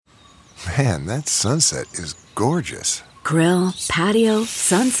Man, that sunset is gorgeous. Grill, patio,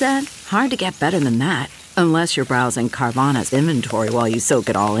 sunset. Hard to get better than that. Unless you're browsing Carvana's inventory while you soak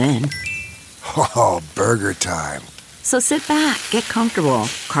it all in. Oh, burger time. So sit back, get comfortable.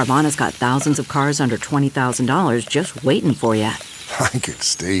 Carvana's got thousands of cars under $20,000 just waiting for you. I could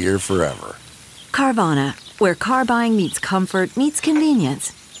stay here forever. Carvana, where car buying meets comfort meets convenience.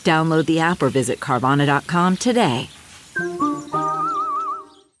 Download the app or visit Carvana.com today.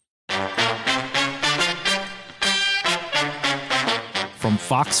 From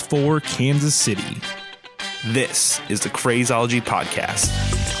Fox 4 Kansas City, this is the Crazology Podcast.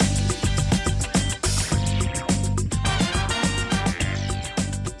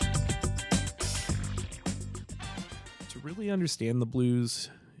 To really understand the blues,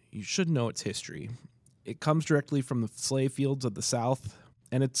 you should know its history. It comes directly from the slave fields of the South,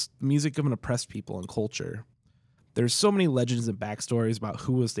 and it's the music of an oppressed people and culture. There's so many legends and backstories about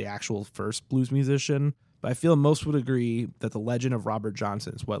who was the actual first blues musician, but I feel most would agree that the legend of Robert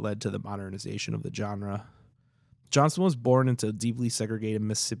Johnson is what led to the modernization of the genre. Johnson was born into deeply segregated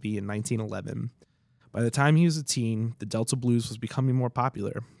Mississippi in 1911. By the time he was a teen, the Delta blues was becoming more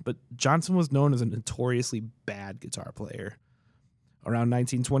popular, but Johnson was known as a notoriously bad guitar player. Around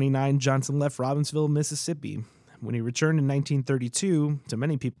 1929, Johnson left Robbinsville, Mississippi. When he returned in 1932, to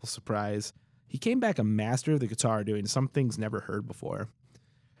many people's surprise, he came back a master of the guitar doing some things never heard before.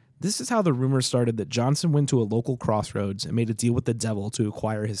 This is how the rumor started that Johnson went to a local crossroads and made a deal with the devil to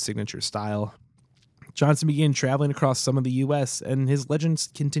acquire his signature style. Johnson began traveling across some of the U.S., and his legends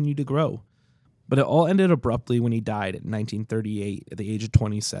continued to grow. But it all ended abruptly when he died in 1938 at the age of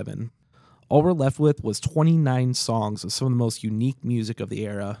 27. All we're left with was 29 songs of some of the most unique music of the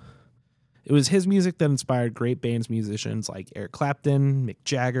era. It was his music that inspired great bands musicians like Eric Clapton, Mick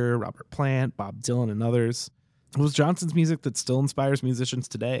Jagger, Robert Plant, Bob Dylan, and others. It was Johnson's music that still inspires musicians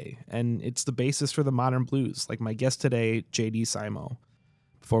today, and it's the basis for the modern blues, like my guest today, J.D. Simo.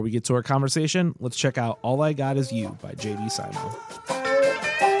 Before we get to our conversation, let's check out All I Got Is You by J.D. Simo.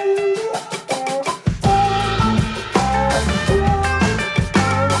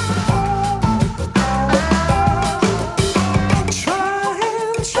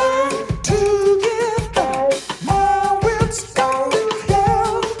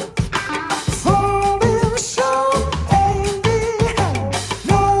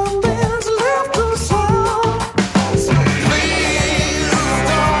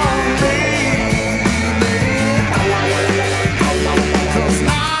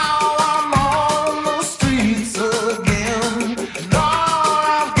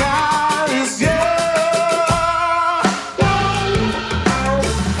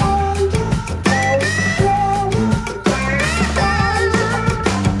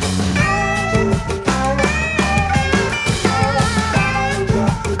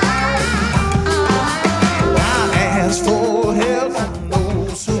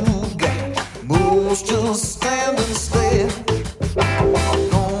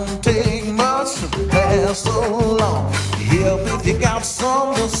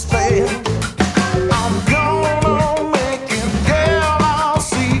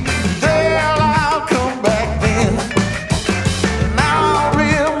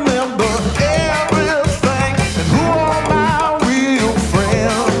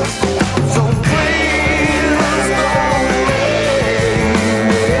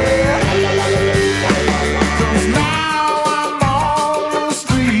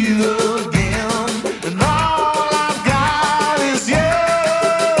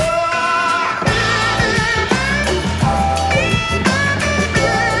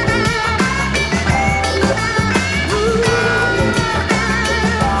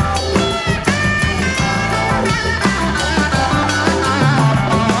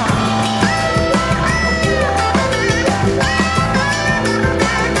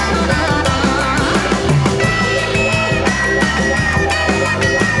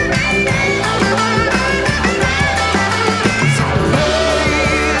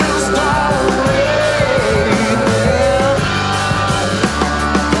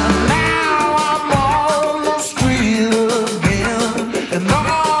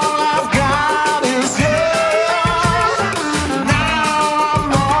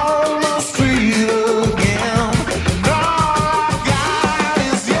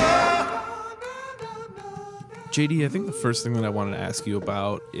 JD, I think the first thing that I wanted to ask you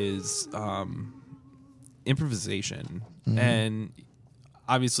about is improvisation. Mm-hmm. And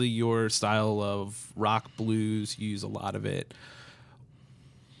obviously your style of rock blues, you use a lot of it.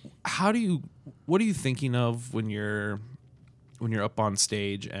 What are you thinking of when you're when you're up on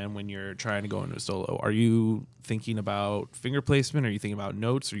stage and when you're trying to go into a solo, are you thinking about finger placement? Are you thinking about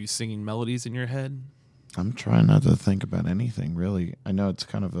notes? Are you singing melodies in your head? I'm trying not to think about anything, really. I know it's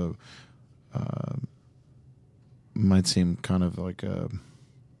kind of a might seem kind of like a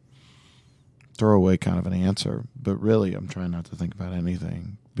throwaway kind of an answer, but really I'm trying not to think about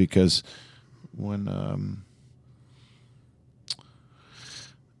anything, because when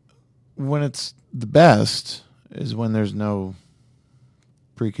it's the best is when there's no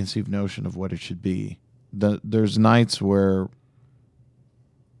preconceived notion of what it should be. There's nights where,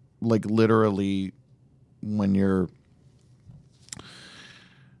 like, literally when you're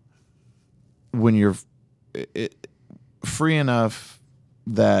free enough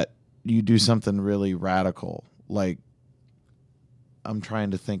that you do something really radical. Like, I'm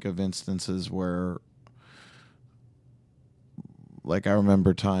trying to think of instances where, like, I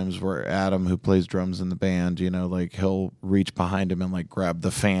remember times where Adam, who plays drums in the band, like, he'll reach behind him and, like, grab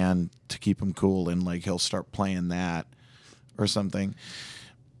the fan to keep him cool, and, like, he'll start playing that or something.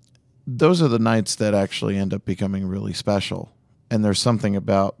 Those are the nights that actually end up becoming really special. And there's something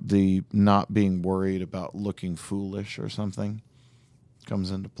about the not being worried about looking foolish or something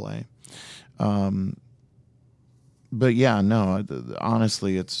comes into play. But yeah, no,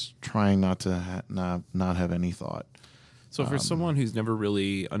 honestly, it's trying not to not have any thought. So for someone who's never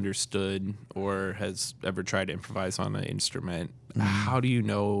really understood or has ever tried to improvise on an instrument, how do you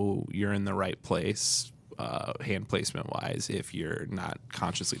know you're in the right place, hand placement wise, if you're not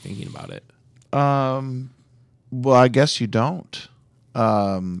consciously thinking about it? Well, I guess you don't,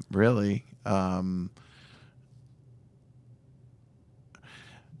 really. I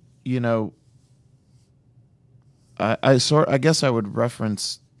guess I would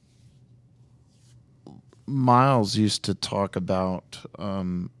reference Miles used to talk about,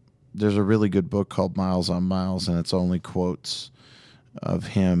 there's a really good book called Miles on Miles, and it's only quotes of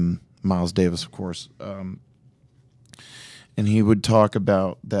him, Miles Davis, of course. And he would talk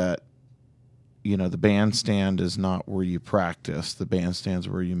about that, the bandstand is not where you practice. The bandstand's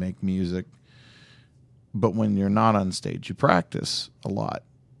where you make music. But when you're not on stage, you practice a lot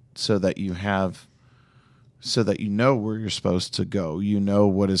so that you know where you're supposed to go. You know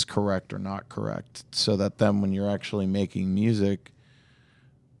what is correct or not correct, so that then when you're actually making music,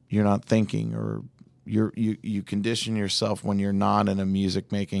 you're not thinking, or you condition yourself when you're not in a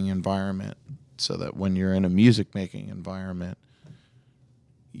music making environment, so that when you're in a music making environment,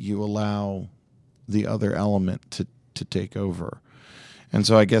 you allow the other element to take over. And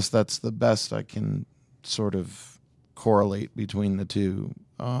so I guess that's the best I can sort of correlate between the two.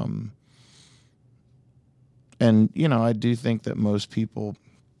 And, I do think that most people,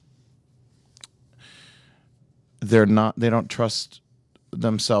 they don't trust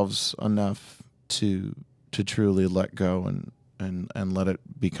themselves enough to truly let go and let it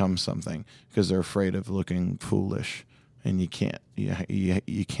become something, because they're afraid of looking foolish. And you can't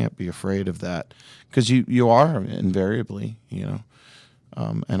be afraid of that, because you are invariably, and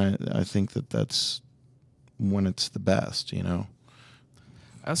I think that's when it's the best,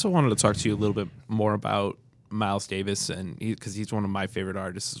 I also wanted to talk to you a little bit more about Miles Davis, and because he's one of my favorite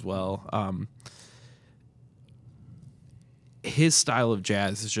artists as well. His style of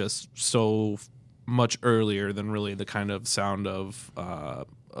jazz is just so much earlier than really the kind of sound of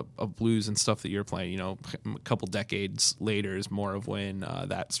blues and stuff that you're playing. A couple decades later is more of when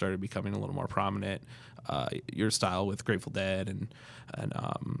that started becoming a little more prominent. Your style with Grateful Dead and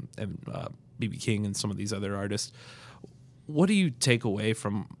B.B. King and some of these other artists. What do you take away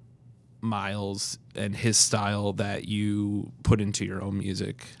from Miles and his style that you put into your own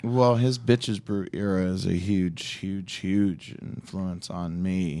music? Well, his Bitches Brew era is a huge, huge, huge influence on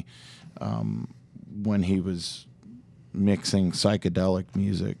me. When he was mixing psychedelic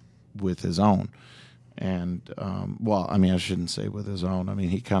music with his own. And, I shouldn't say with his own.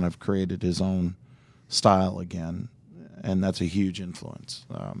 He kind of created his own style again, and that's a huge influence.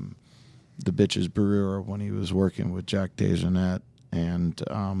 The Bitches Brewer, when he was working with Jack DeJohnette and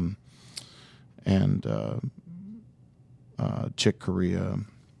Chick Corea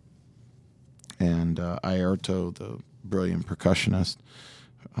and Airto, the brilliant percussionist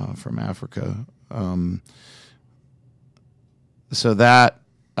from Africa. So that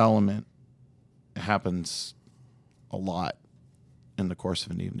element happens a lot in the course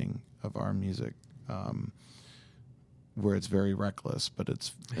of an evening of our music, where it's very reckless, but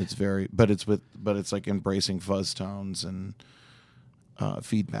it's like embracing fuzz tones and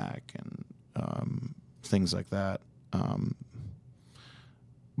feedback and things like that.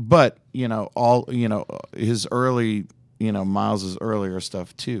 But his early Miles's earlier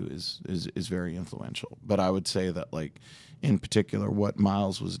stuff too is very influential. But I would say that, like, in particular, what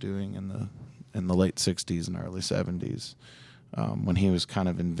Miles was doing in the late '60s and early '70s, when he was kind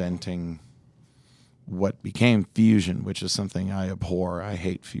of inventing what became fusion, which is something I abhor. I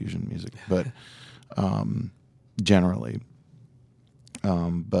hate fusion music, but generally,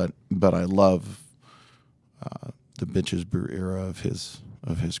 but I love the Bitches Brew era of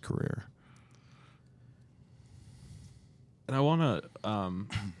his career. And I want to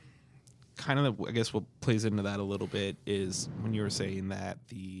kind of, I guess, what plays into that a little bit is when you were saying that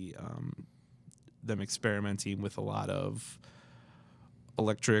them experimenting with a lot of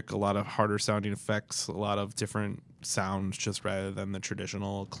electric, a lot of harder sounding effects, a lot of different sounds, just rather than the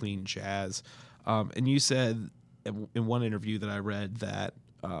traditional clean jazz. And you said in one interview that I read that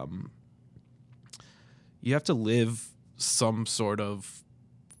you have to live some sort of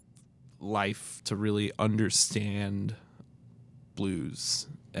life to really understand blues.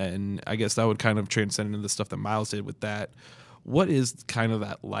 And I guess that would kind of transcend into the stuff that Miles did with that. What is kind of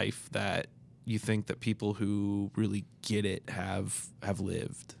that life that you think that people who really get it have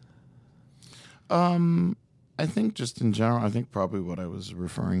lived? I think just in general, I think probably what I was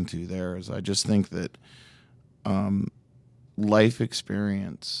referring to there is I just think that life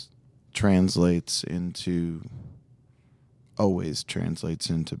experience always translates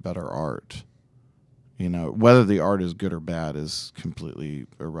into better art. Whether the art is good or bad is completely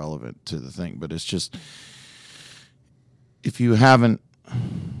irrelevant to the thing, but it's just, if you haven't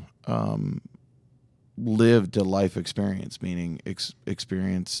lived a life experience, meaning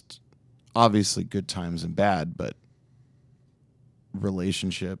experienced obviously good times and bad, but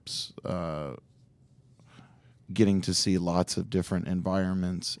relationships, getting to see lots of different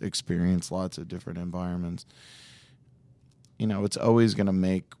environments, experience lots of different environments, it's always going to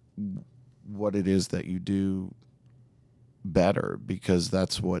make what it is that you do better, because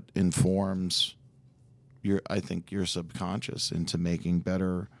that's what informs I think your subconscious into making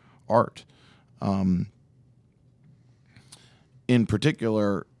better art. In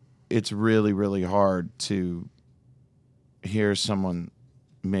particular, it's really, really hard to hear someone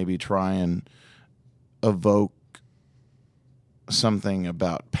maybe try and evoke something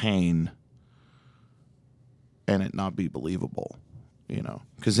about pain and it not be believable,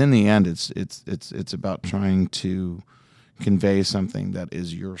 because in the end, it's about trying to convey something that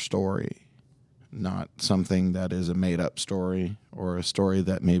is your story, not something that is a made-up story or a story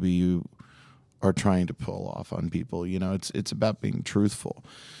that maybe you are trying to pull off on people. It's about being truthful.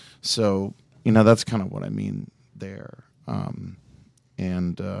 So, that's kind of what I mean there.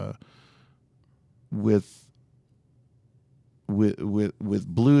 And with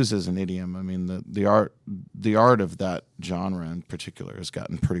blues as an idiom, I mean the art of that genre in particular has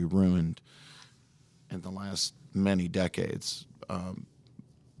gotten pretty ruined in the last many decades,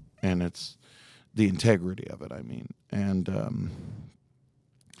 and it's the integrity of it. I mean, and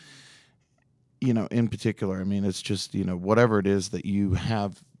in particular, I mean, it's just whatever it is that you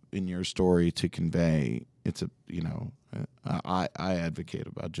have in your story to convey. It's I advocate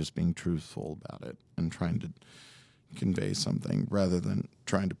about just being truthful about it and trying to convey something rather than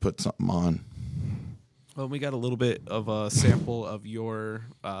trying to put something on. Well, we got a little bit of a sample of your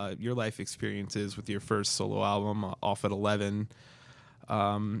life experiences with your first solo album, Off at 11.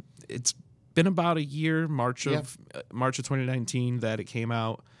 It's been about a year, March of 2019, that it came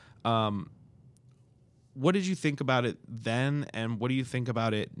out. What did you think about it then, and what do you think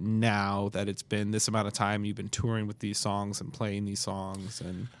about it now that it's been this amount of time you've been touring with these songs and playing these songs?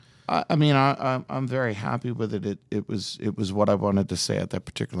 And I'm very happy with it. It was what I wanted to say at that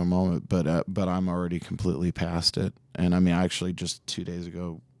particular moment, but I'm already completely past it. And I mean, I actually just 2 days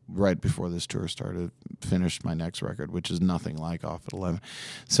ago, right before this tour started, finished my next record, which is nothing like Off at 11.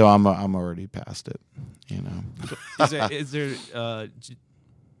 So I'm already past it. Is there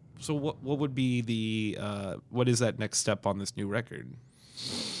so what would be the what is that next step on this new record?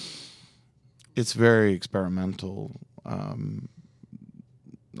 It's very experimental.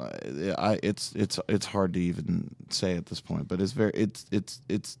 It's hard to even say at this point, but it's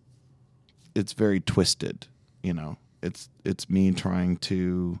very twisted. It's me trying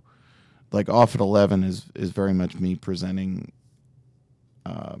to, like, Off at 11 is very much me presenting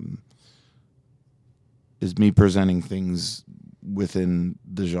things within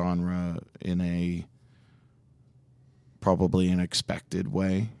the genre in a probably an expected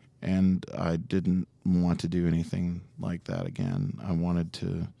way, and I didn't want to do anything like that again. I wanted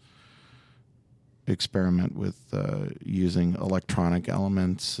to experiment with using electronic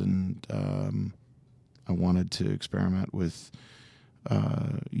elements, and I wanted to experiment with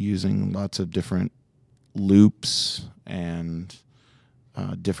using lots of different loops and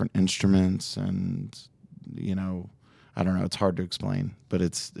different instruments, and I don't know. It's hard to explain, but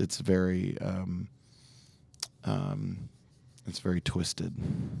it's very twisted.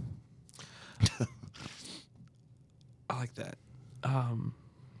 I like that.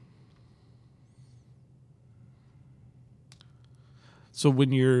 So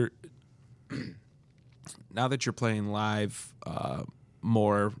when you're now that you're playing live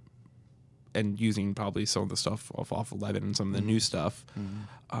more and using probably some of the stuff off 11 and some of the new stuff,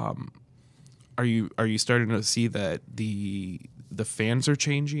 are you starting to see that the fans are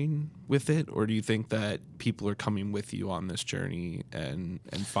changing with it, or do you think that people are coming with you on this journey and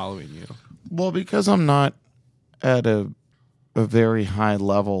following you? Well, because I'm not at a very high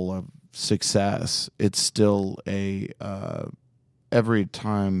level of success, it's still every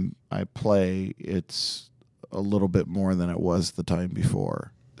time I play, it's a little bit more than it was the time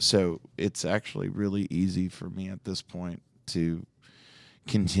before. So it's actually really easy for me at this point to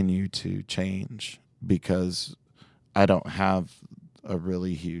continue to change, because I don't have a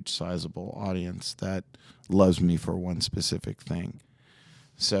really huge sizable audience that loves me for one specific thing.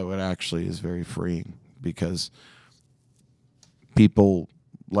 So it actually is very freeing, because people,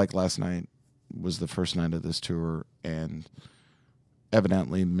 like last night was the first night of this tour, and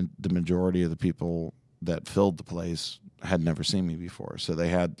evidently the majority of the people that filled the place had never seen me before. So they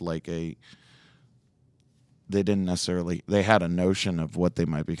had they had a notion of what they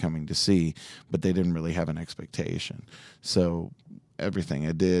might be coming to see, but they didn't really have an expectation. So everything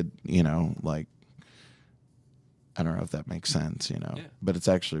I did, I don't know if that makes sense, Yeah. But it's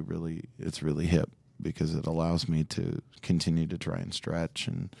actually it's really hip, because it allows me to continue to try and stretch,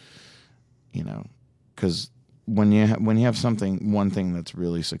 and, because when you have one thing that's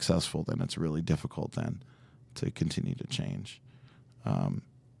really successful, then it's really difficult then to continue to change.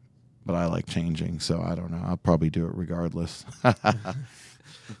 But I like changing, so I don't know. I'll probably do it regardless.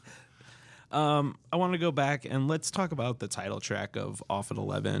 I want to go back and let's talk about the title track of Off at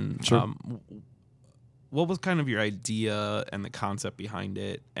 11. Sure. What was kind of your idea and the concept behind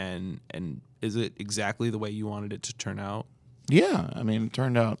it, and is it exactly the way you wanted it to turn out? Yeah, I mean, it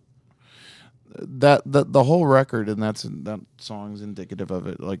turned out that the whole record, and that song's indicative of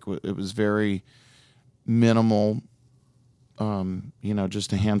it. Like, it was very minimal.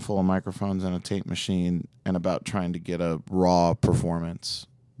 Just a handful of microphones and a tape machine, and about trying to get a raw performance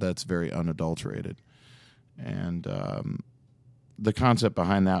that's very unadulterated. And the concept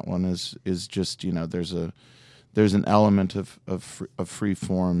behind that one is just, there's an element of free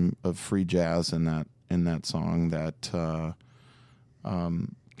form, of free jazz in that song that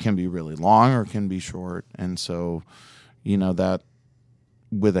can be really long or can be short. And so, that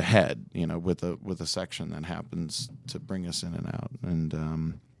with a head, with a section that happens to bring us in and out.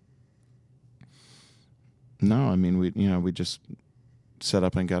 And no, I mean, we just set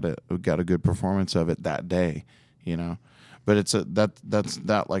up and got a good performance of it that day, But it's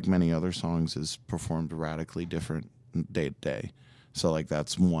that like many other songs is performed radically different day to day. So like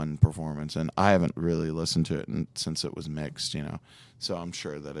that's one performance, and I haven't really listened to it since it was mixed, So I'm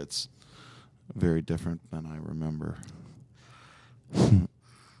sure that it's very different than I remember.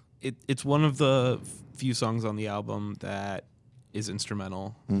 It's one of the few songs on the album that is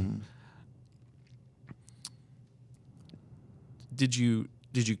instrumental. Mm-hmm. Did you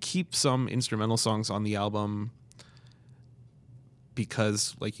keep some instrumental songs on the album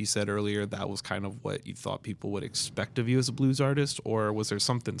because, like you said earlier, that was kind of what you thought people would expect of you as a blues artist, or was there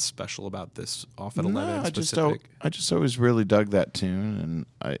something special about this Off at 11 specific? I just always really dug that tune,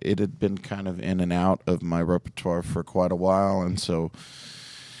 and it had been kind of in and out of my repertoire for quite a while, and so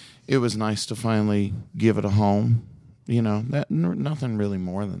it was nice to finally give it a home. Nothing really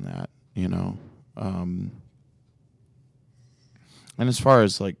more than that. And as far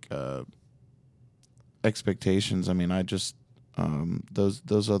as like expectations, I mean, I just the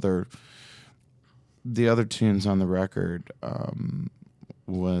other tunes on the record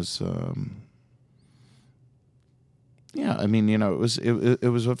was I mean, it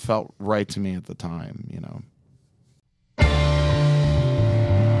was what felt right to me at the time,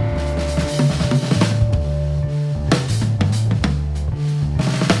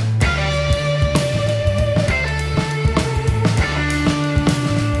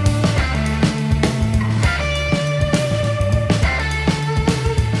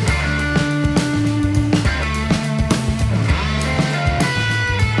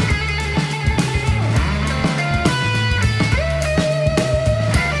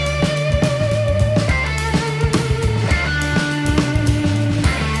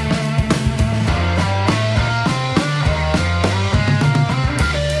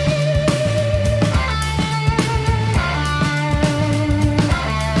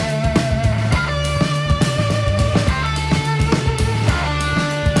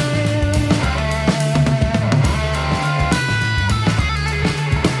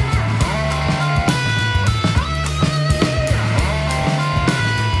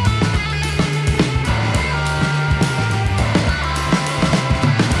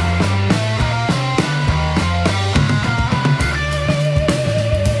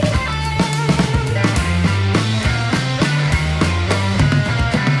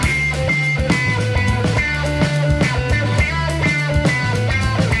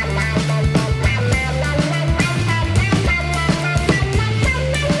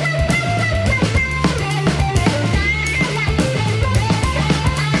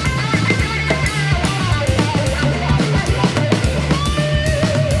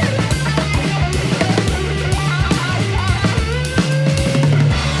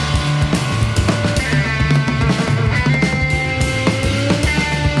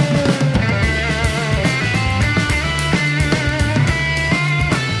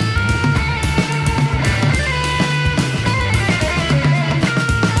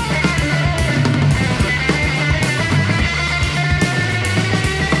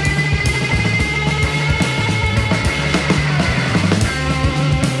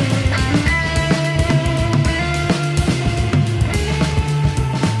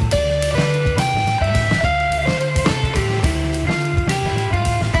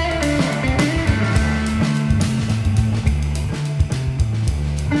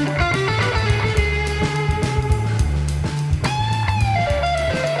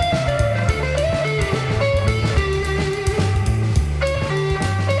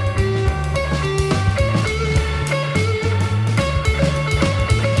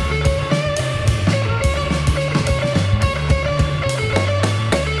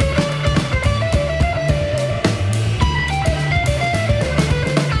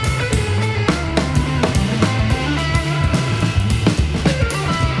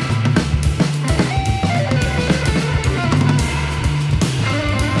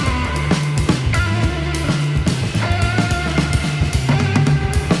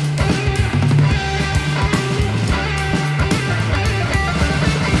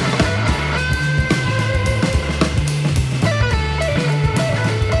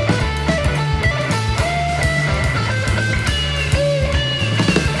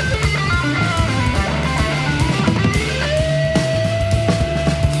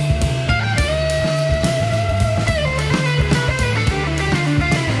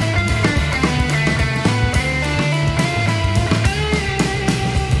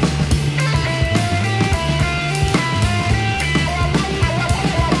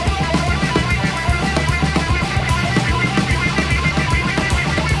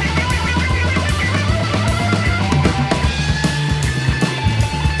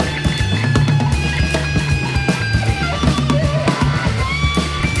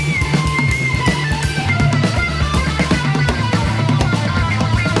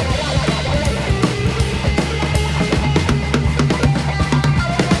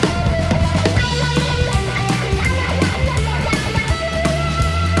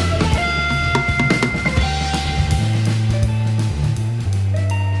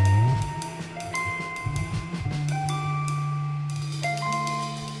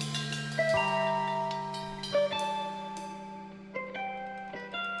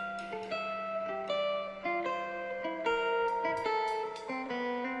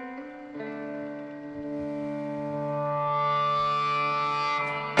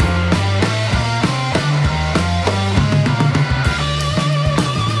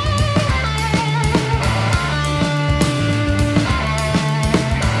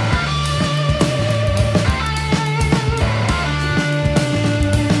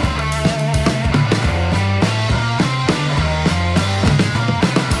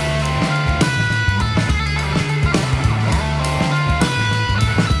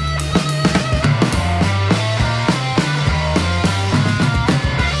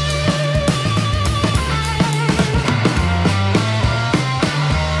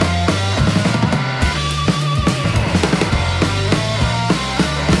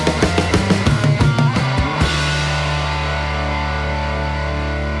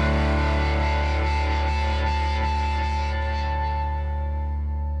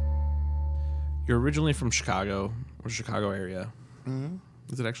 originally from Chicago or Chicago area. Mm-hmm.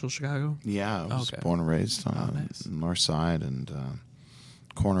 Is it actual Chicago? Yeah, I was Okay. born and raised on nice. the north side and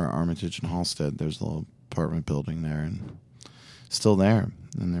corner of Armitage and Halstead. There's a little apartment building there, and still there.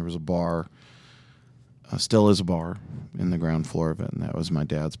 And there was a bar, still is a bar, in the ground floor of it, and that was my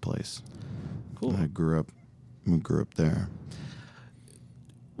dad's place. Cool. We grew up there.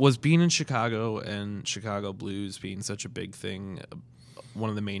 Was being in Chicago and Chicago blues being such a big thing one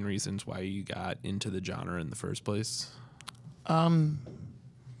of the main reasons why you got into the genre in the first place?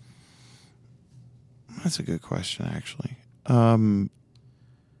 That's a good question, actually.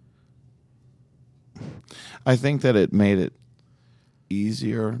 I think that it made it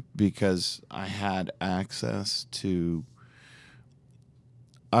easier because I had access to.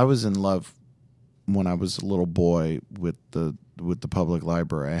 I was in love when I was a little boy with the public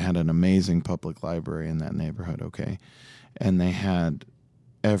library. I had an amazing public library in that neighborhood, okay? And they had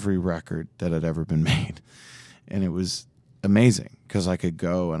every record that had ever been made. And it was amazing because I could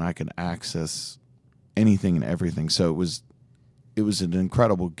go and I could access anything and everything. So it was an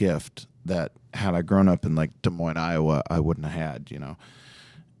incredible gift that had I grown up in like Des Moines, Iowa, I wouldn't have had, you know.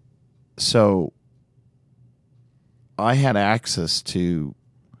 So I had access to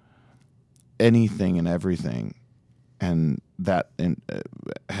anything and everything, and that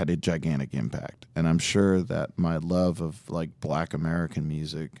had a gigantic impact. And I'm sure that my love of like Black American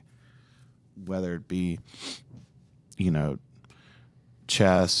music, whether it be, you know,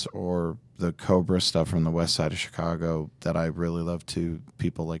 chess or the Cobra stuff from the west side of Chicago that I really love too,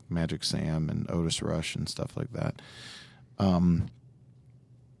 people like Magic Sam and Otis Rush and stuff like that,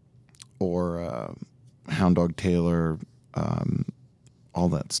 or Hound Dog Taylor, all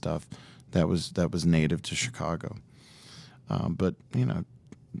that stuff that was native to Chicago. But you know,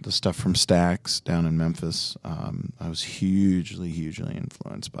 the stuff from Stax down in Memphis, I was hugely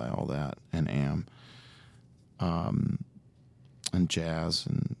influenced by all that, and and jazz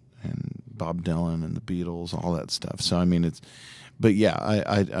and Bob Dylan and the Beatles, all that stuff. So I mean, but yeah,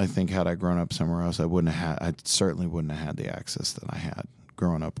 I think had I grown up somewhere else, I certainly wouldn't have had the access that I had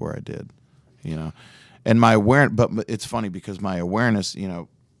growing up where I did, you know. And my awareness, but it's funny because my awareness, you know,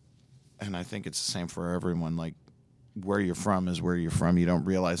 and I think it's the same for everyone, like where you're from is where you're from. You don't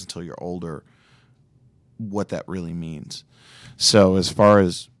realize until you're older what that really means. So as far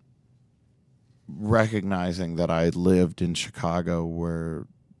as recognizing that I lived in Chicago where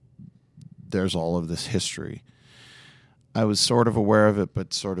there's all of this history, I was sort of aware of it,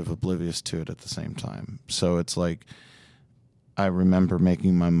 but sort of oblivious to it at the same time. So it's like I remember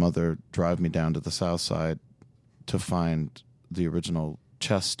making my mother drive me down to the South Side to find the original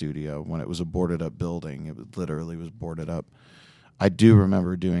chess studio when it was a boarded up building. It literally was boarded up. I do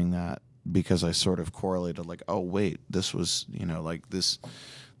remember doing that because I sort of correlated like, oh wait, this was, you know, like this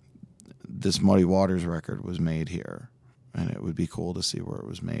Muddy Waters record was made here, and it would be cool to see where it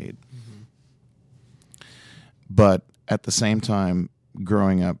was made. Mm-hmm. But at the same time,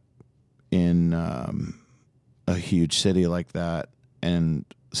 growing up in a huge city like that, and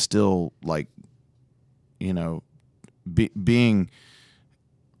still like, you know, being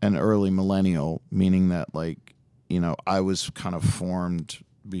an early millennial, meaning that like, you know, I was kind of formed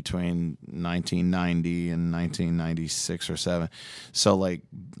between 1990 and 1996 or 7. So like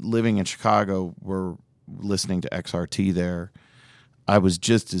living in Chicago, we're listening to XRT there. I was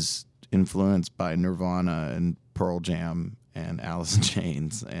just as influenced by Nirvana and Pearl Jam and Alice in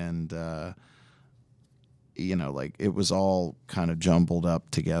Chains, and you know, like it was all kind of jumbled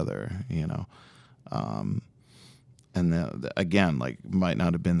up together, you know. And again, like might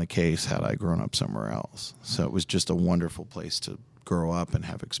not have been the case had I grown up somewhere else. So it was just a wonderful place to grow up and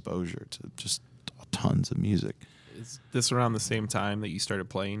have exposure to just tons of music. Is this around the same time that you started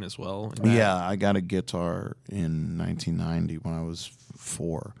playing as well? Yeah, I got a guitar in 1990 when I was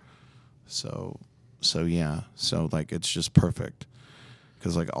 4. So yeah, so like it's just perfect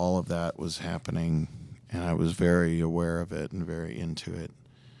because like all of that was happening, and I was very aware of it and very into it,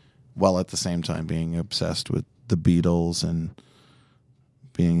 while at the same time being obsessed with the Beatles and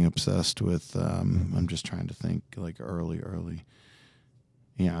being obsessed with I'm just trying to think like early.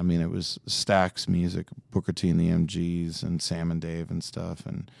 Yeah, I mean it was Stax music, Booker T and the MGs and Sam and Dave and stuff,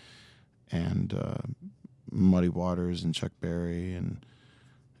 and Muddy Waters and Chuck Berry and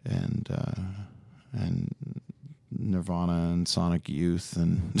Nirvana and Sonic Youth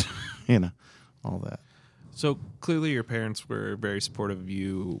and you know, all that. So clearly your parents were very supportive of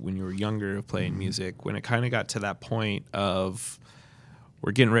you when you were younger of playing music. When it kind of got to that point of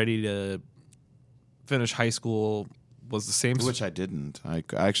we're getting ready to finish high school, was the same... Which I didn't. I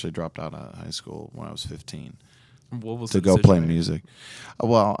actually dropped out of high school when I was 15. What was to the go play decision? music.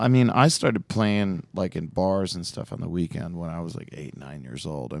 Well, I mean, I started playing like in bars and stuff on the weekend when I was like 8, 9 years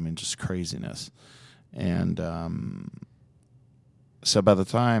old. I mean, just craziness. And so by the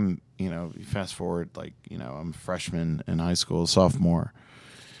time, you fast forward, like, I'm a freshman in high school, sophomore.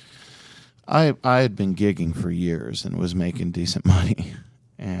 I had been gigging for years and was making decent money.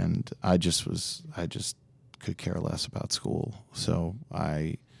 And I just could care less about school. So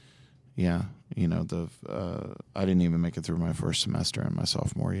I didn't even make it through my first semester in my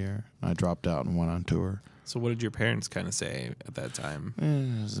sophomore year. I dropped out and went on tour. So what did your parents kind of say at that time?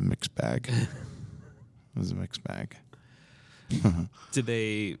 It was a mixed bag. Did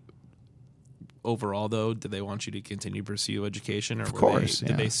they, overall though, did they want you to continue to pursue education, or Of course,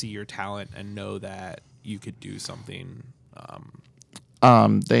 did they see your talent and know that you could do something?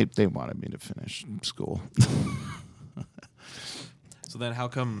 They wanted me to finish school. So then how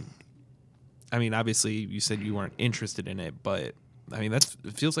come, I mean, obviously you said you weren't interested in it, but I mean, it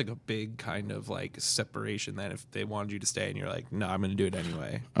feels like a big kind of like separation that if they wanted you to stay and you're like, no, I'm going to do it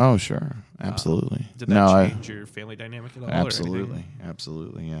anyway. Oh, sure. Absolutely. Did that change your family dynamic at all? Absolutely.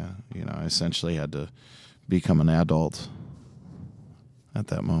 Absolutely. Yeah. I essentially had to become an adult at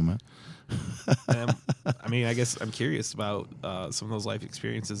that moment. I mean, I guess I'm curious about some of those life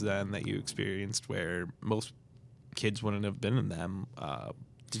experiences then that you experienced where most kids wouldn't have been in them.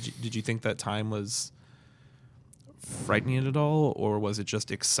 Did you think that time was frightening at all, or was it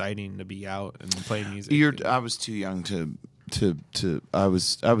just exciting to be out and play music? I was too young I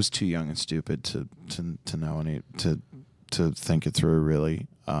was too young and stupid to know any to think it through, really.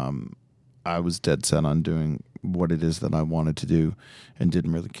 I was dead set on doing what it is that I wanted to do and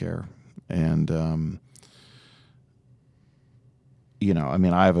didn't really care. And I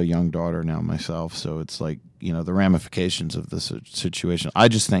mean, I have a young daughter now myself, so it's like, the ramifications of this situation. I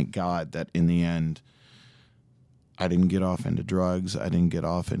just thank God that in the end, I didn't get off into drugs. I didn't get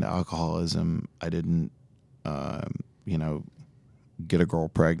off into alcoholism. I didn't, get a girl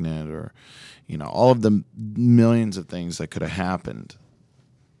pregnant or, all of the millions of things that could have happened.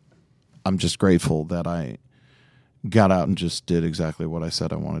 I'm just grateful that I got out and just did exactly what I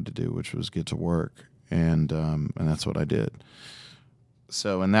said I wanted to do, which was get to work. And that's what I did.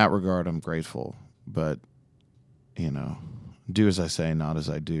 So in that regard, I'm grateful. But, do as I say, not as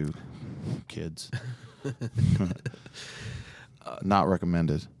I do, kids. Not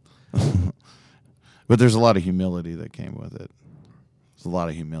recommended. But there's a lot of humility that came with it. There's a lot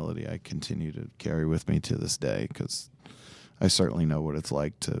of humility I continue to carry with me to this day, because I certainly know what it's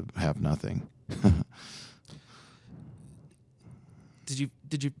like to have nothing. Did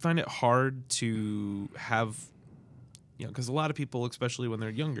you find it hard to have, because a lot of people, especially when they're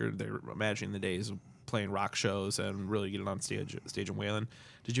younger, they're imagining the days of playing rock shows and really getting on stage and wailing.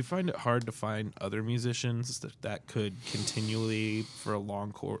 Did you find it hard to find other musicians that could continually, for a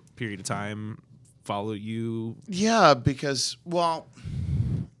long period of time, follow you? Yeah, because, well,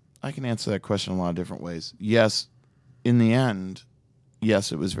 I can answer that question a lot of different ways. Yes, in the end,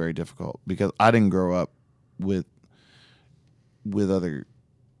 yes, it was very difficult because I didn't grow up with other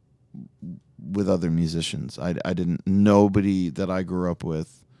musicians. I didn't. Nobody that I grew up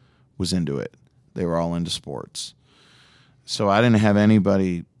with was into it. They were all into sports. So I didn't have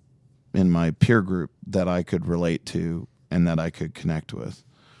anybody in my peer group that I could relate to and that I could connect with.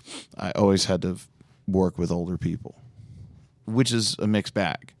 I always had to work with older people, which is a mixed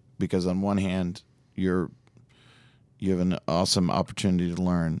bag because on one hand, you have an awesome opportunity to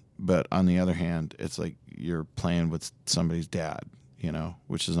learn, but on the other hand, it's like you're playing with somebody's dad,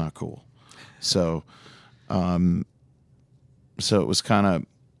 which is not cool. So, so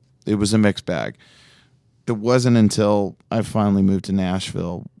it was a mixed bag. It wasn't until I finally moved to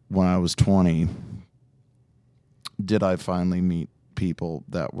Nashville when I was 20 did I finally meet people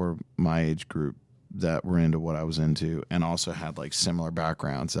that were my age group that were into what I was into and also had like similar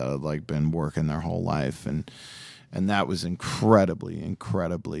backgrounds that had like been working their whole life. And that was incredibly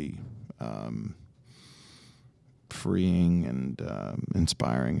freeing and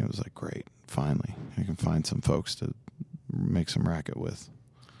inspiring. It was like, great, finally, I can find some folks to make some racket with.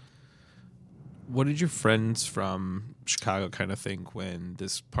 What did your friends from Chicago kind of think when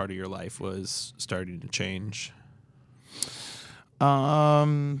this part of your life was starting to change?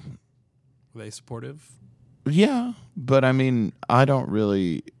 Were they supportive? Yeah, but I mean, I don't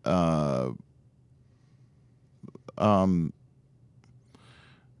really.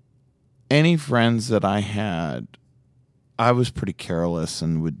 Any friends that I had, I was pretty careless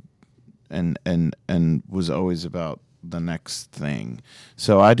and would, and was always about the next thing.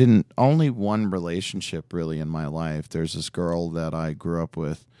 So I didn't, only one relationship really in my life. There's this girl that I grew up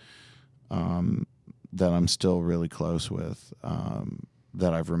with that I'm still really close with,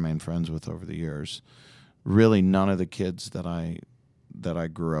 that I've remained friends with over the years. Really, none of the kids that I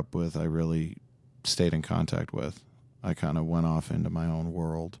grew up with, I really stayed in contact with. I kind of went off into my own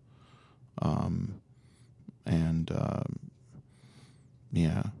world,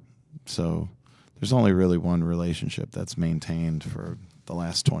 yeah. So there's only really one relationship that's maintained for the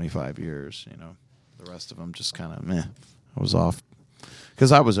last 25 years. The rest of them just kind of meh. I was off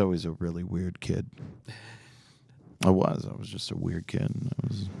because I was always a really weird kid. I was just a weird kid.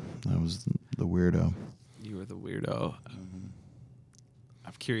 I was the weirdo. You were the weirdo.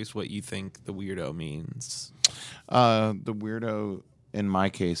 I'm curious what you think the weirdo means. The weirdo, in my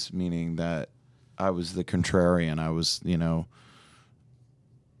case, meaning that I was the contrarian. I was,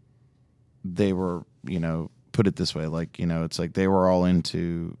 they were, put it this way, like, it's like they were all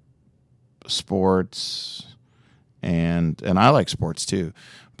into sports, and I like sports too,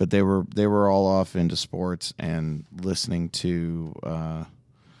 but they were all off into sports and listening to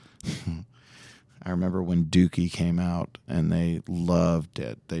I remember when Dookie came out and they loved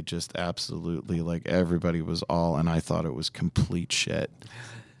it. They just absolutely, like, everybody was all, and I thought it was complete shit.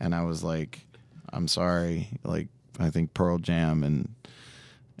 And I was like, I'm sorry, like, I think Pearl Jam and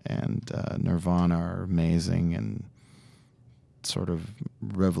Nirvana are amazing and sort of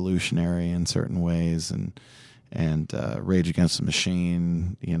revolutionary in certain ways, and Rage Against the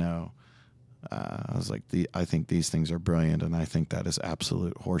Machine, I was like, I think these things are brilliant, and I think that is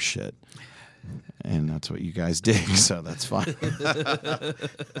absolute horseshit. And that's what you guys dig, so that's fine.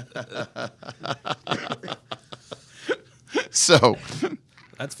 So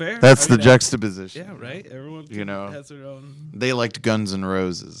that's fair. That's the juxtaposition. Yeah, right. Everyone has their own. They liked Guns N'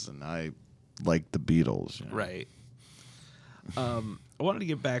 Roses, and I liked the Beatles. Right. I wanted to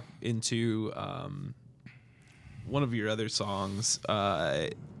get back into one of your other songs,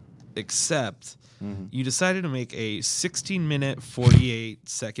 except you decided to make a 16-minute,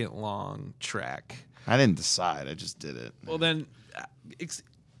 48-second long track. I didn't decide. I just did it. Well, then,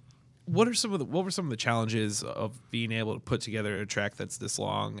 what were some of the challenges of being able to put together a track that's this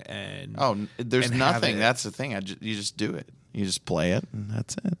long? And there's nothing. That's the thing. You just do it. You just play it, and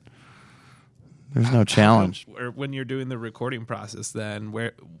that's it. There's no challenge. Or when you're doing the recording process, then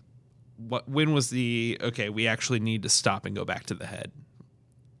when was the okay? We actually need to stop and go back to the head.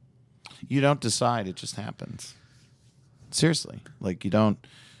 You don't decide; it just happens. Seriously, like you don't.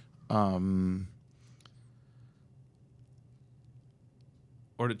 Or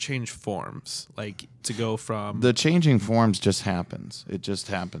to change forms, like to go from the changing forms just happens. It just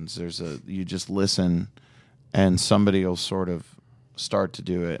happens. You just listen, and somebody will sort of start to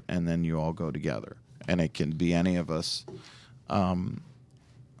do it, and then you all go together, and it can be any of us. And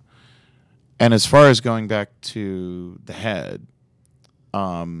as far as going back to the head,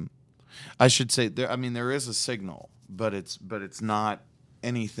 I should say there is a signal, but it's not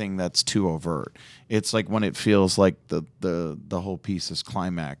anything that's too overt. It's like when it feels like the whole piece is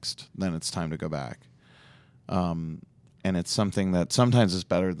climaxed, then it's time to go back. And it's something that sometimes is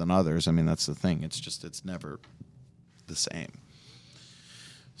better than others. I mean, that's the thing. It's never the same.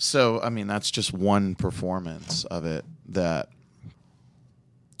 So, that's just one performance of it that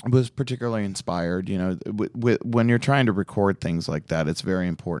was particularly inspired. When you're trying to record things like that, it's very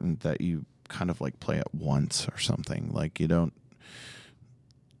important that you kind of like play it once or something. Like you don't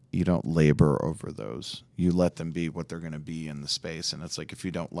labor over those. You let them be what they're going to be in the space. And it's like, if you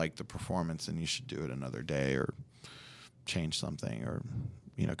don't like the performance, then you should do it another day or change something or,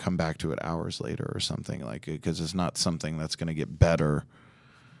 come back to it hours later or something like it. Because it's not something that's going to get better.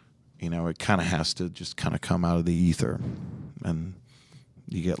 It kind of has to just kind of come out of the ether and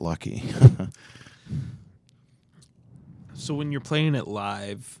you get lucky. So when you're playing it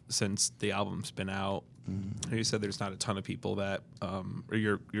live, since the album's been out, you said there's not a ton of people that, or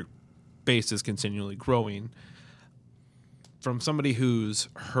your base is continually growing. From somebody who's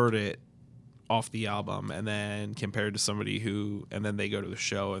heard it off the album and then compared to somebody and then they go to the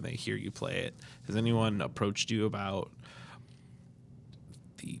show and they hear you play it, has anyone approached you about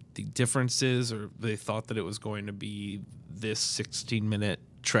the differences, or they thought that it was going to be this 16-minute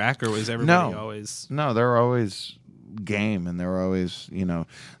track, or was everybody always... No, they're always game, and they're always,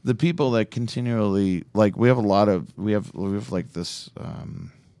 the people that continually, like, we have like this,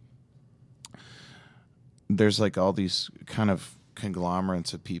 there's like all these kind of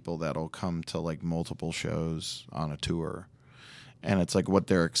conglomerates of people that'll come to like multiple shows on a tour, and it's like what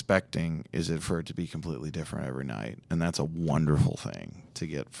they're expecting is it for it to be completely different every night, and that's a wonderful thing to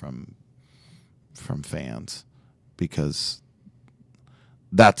get from fans, because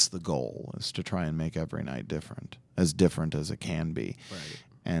that's the goal, is to try and make every night different as it can be. Right.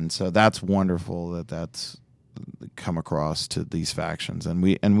 And so that's wonderful that that's come across to these factions, and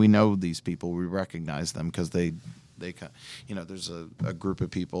we know these people, we recognize them because they there's a group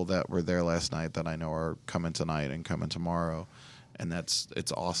of people that were there last night that I know are coming tonight and coming tomorrow, and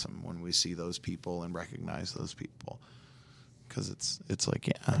it's awesome when we see those people and recognize those people, because it's like,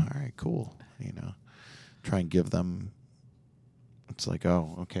 yeah, all right, cool, try and give them. It's like,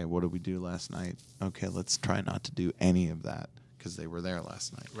 oh, okay, what did we do last night? Okay, let's try not to do any of that because they were there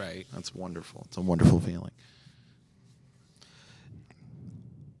last night. Right. That's wonderful. It's a wonderful feeling.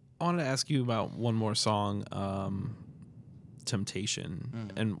 I wanted to ask you about one more song,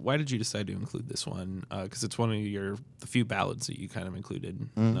 Temptation. And why did you decide to include this one? Because it's one of the few ballads that you kind of included.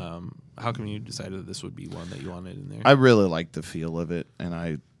 How come you decided that this would be one that you wanted in there? I really like the feel of it, and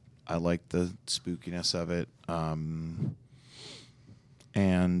I like the spookiness of it.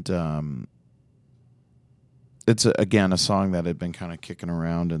 It's again a song that had been kind of kicking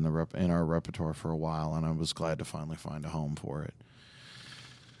around in our repertoire for a while, and I was glad to finally find a home for it.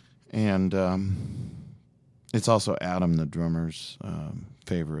 And it's also Adam, the drummer's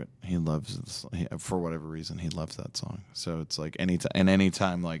favorite. He loves this, for whatever reason. He loves that song. So it's like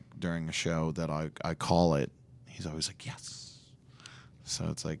anytime like during a show that I call it, he's always like, yes. So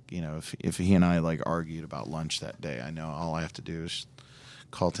it's like, if he and I like argued about lunch that day, I know all I have to do is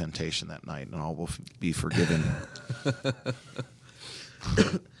call Temptation that night, and all will be forgiven.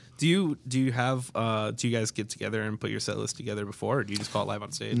 Do you guys get together and put your set list together before, or do you just call it live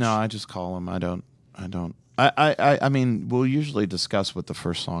on stage? No, I just call him. I don't. I mean, we'll usually discuss what the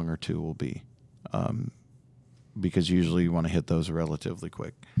first song or two will be, because usually you want to hit those relatively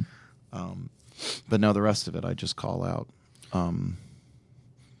quick. But no, the rest of it I just call out.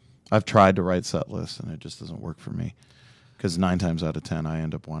 I've tried to write set lists, and it just doesn't work for me, because 9 times out of 10 I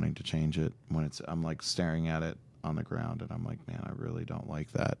end up wanting to change it when I'm like staring at it on the ground, and I'm like, man, I really don't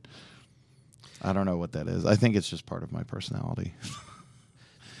like that. I don't know what that is. I think it's just part of my personality.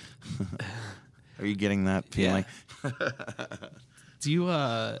 Are you getting that feeling? Yeah. Do you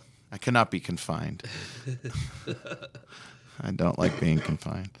I cannot be confined. I don't like being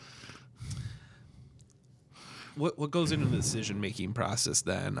confined. What goes into the decision-making process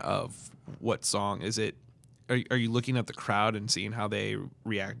then of what song? Is it are you looking at the crowd and seeing how they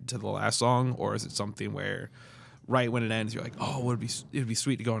react to the last song, or is it something where right when it ends, you're like, oh, it'd be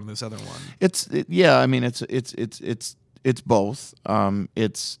sweet to go into this other one? Yeah. I mean, it's both.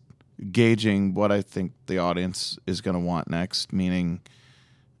 It's gauging what I think the audience is going to want next. Meaning,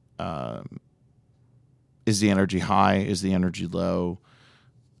 is the energy high? Is the energy low?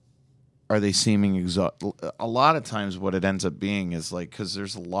 Are they seeming exhausted? A lot of times, what it ends up being is like, because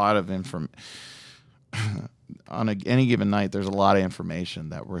there's a lot of information on any given night, there's a lot of information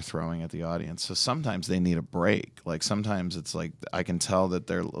that we're throwing at the audience. So sometimes they need a break. Like sometimes it's like I can tell that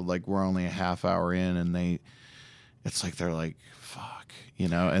they're like, we're only a half hour in, and it's like they're like, fuck,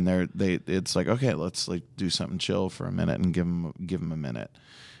 and it's like, okay, let's like do something chill for a minute and give them a minute,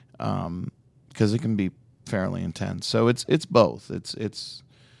 because it can be fairly intense. So it's both. It's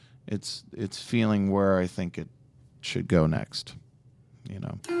feeling where I think it should go next,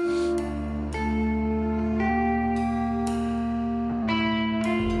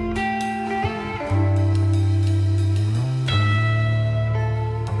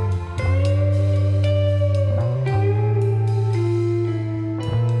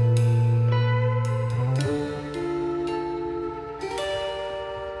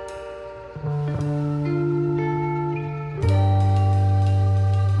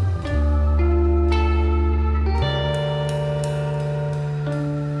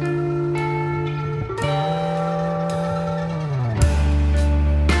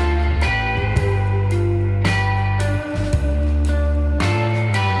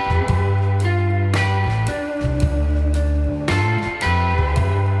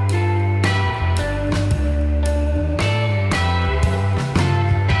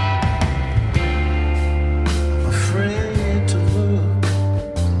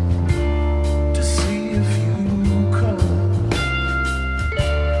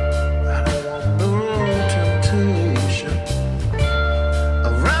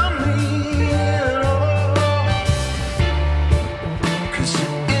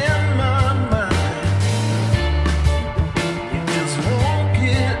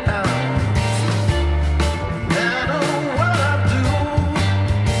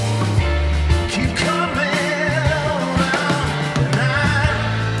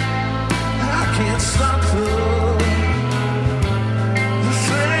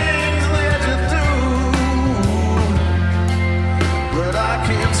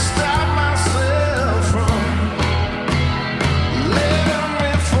 Can't stop myself from letting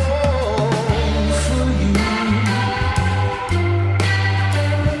me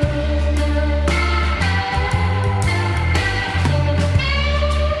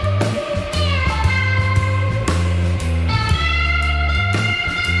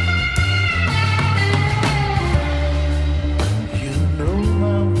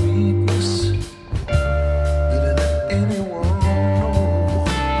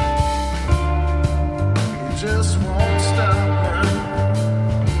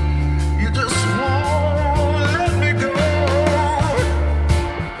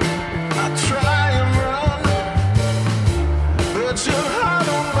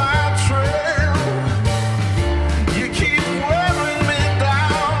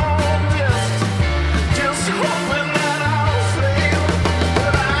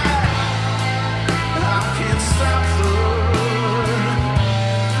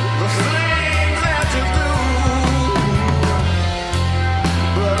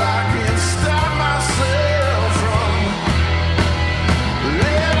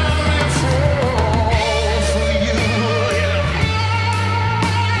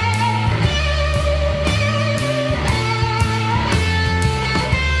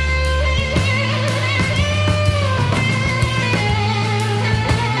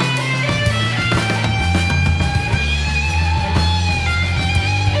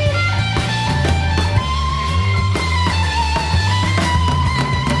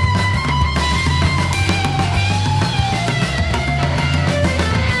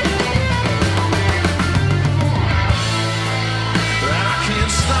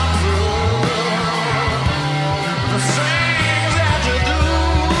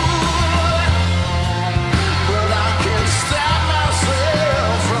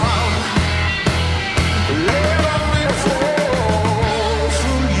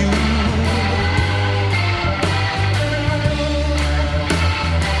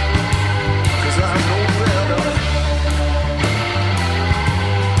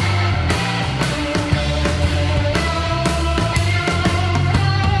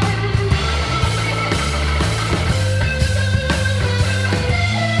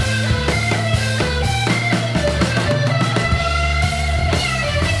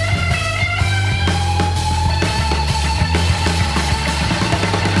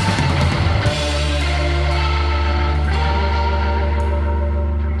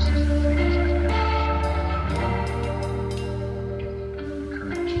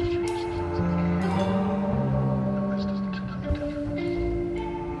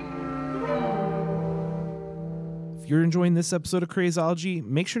you're enjoying this episode of Crazology,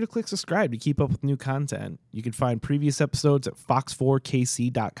 make sure to click subscribe to keep up with new content. You can find previous episodes at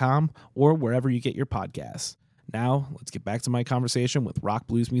fox4kc.com or wherever you get your podcasts. Now, let's get back to my conversation with rock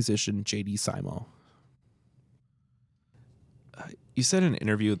blues musician J.D. Simo. You said in an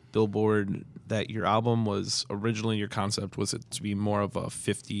interview with Billboard that your album was originally, your concept was it to be more of a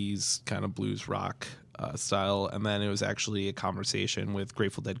 50s kind of blues rock style, and then it was actually a conversation with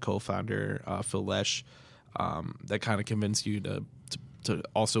Grateful Dead co-founder Phil Lesh that kind of convinced you to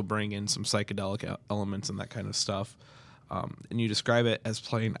also bring in some psychedelic elements and that kind of stuff. And you describe it as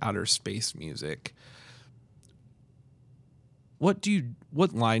playing outer space music. What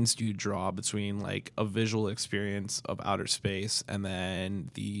lines do you draw between like a visual experience of outer space and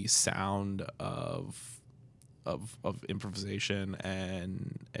then the sound of improvisation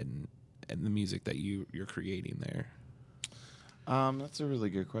and the music that you're creating there? That's a really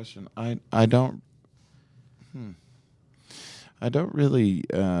good question. I don't really.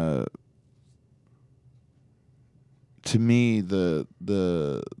 To me, the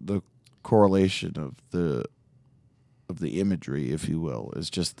correlation of the imagery, if you will, is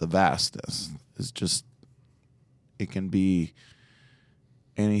just the vastness. Is just, it can be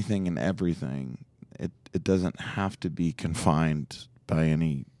anything and everything. It doesn't have to be confined by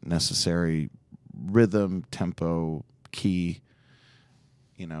any necessary rhythm, tempo, key.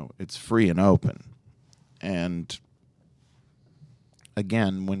 It's free and open. And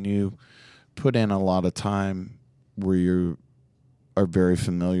again, when you put in a lot of time where you are very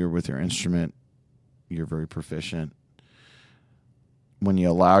familiar with your instrument, you're very proficient. When you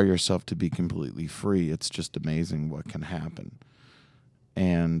allow yourself to be completely free, it's just amazing what can happen.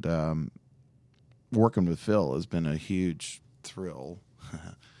 And working with Phil has been a huge thrill,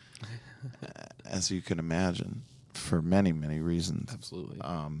 as you can imagine, for many, many reasons. Absolutely.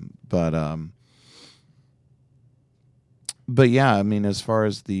 But yeah, I mean, as far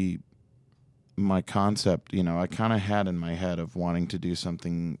as my concept, I kind of had in my head of wanting to do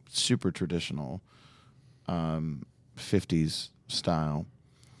something super traditional, 50s style.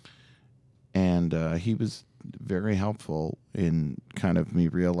 And he was very helpful in kind of me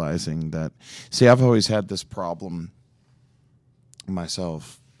realizing that, see, I've always had this problem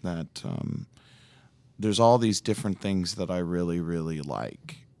myself that there's all these different things that I really, really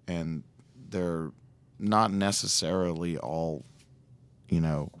like, and they're not necessarily all,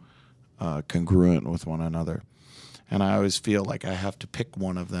 congruent with one another. And I always feel like I have to pick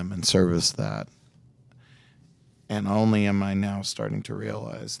one of them and service that. And only am I now starting to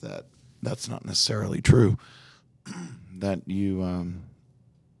realize that that's not necessarily true. That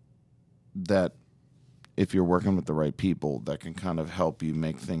that if you're working with the right people that can kind of help you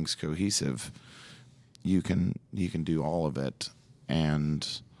make things cohesive, you can do all of it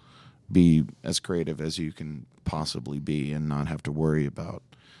and be as creative as you can possibly be and not have to worry about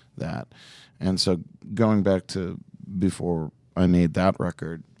that. And so going back to before I made that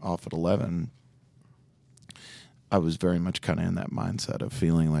record off at 11, I was very much kind of in that mindset of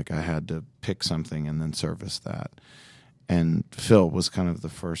feeling like I had to pick something and then service that. And Phil was kind of the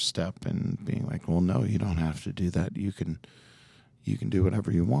first step in being like, well, no, you don't have to do that. You can do whatever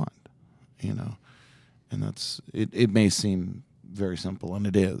you want, And that's it. It may seem very simple, and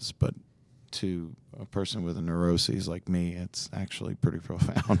it is, but to a person with a neuroses like me, it's actually pretty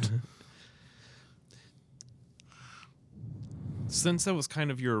profound. Since that was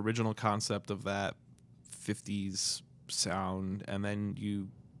kind of your original concept of that 50s sound, and then you,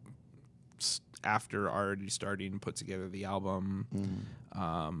 after already starting to put together the album,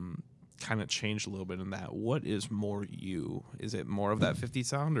 kind of changed a little bit in that. What is more you? Is it more of that 50s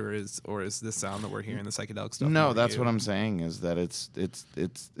sound, or is this sound that we're hearing, the psychedelic stuff? No, that's what I'm saying, is that it's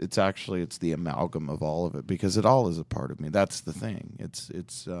actually the amalgam of all of it, because it all is a part of me. That's the thing.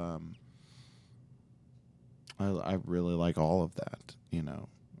 I really like all of that, and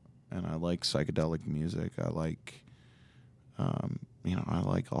I like psychedelic music. I like, I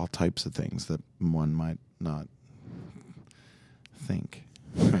like all types of things that one might not think,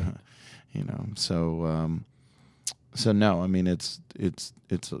 So no, I mean, it's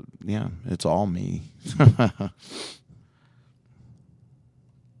all me.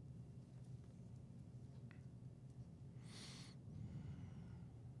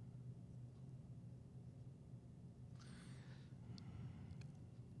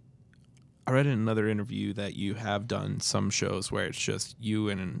 I read in another interview that you have done some shows where it's just you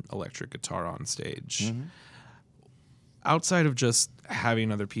and an electric guitar on stage. Mm-hmm. Outside of just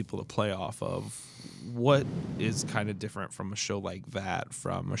having other people to play off of, what is kind of different from a show like that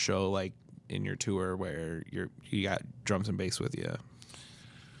from a show like in your tour where you got drums and bass with you?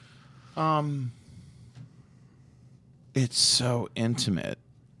 It's so intimate,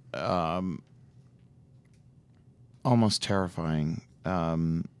 almost terrifying.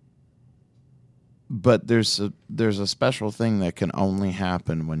 But there's a special thing that can only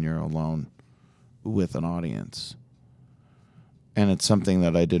happen when you're alone with an audience. And it's something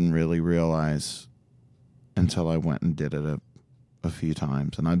that I didn't really realize until I went and did it a few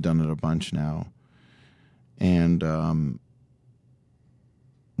times. And I've done it a bunch now. And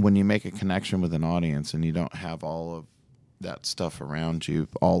when you make a connection with an audience and you don't have all of that stuff around you,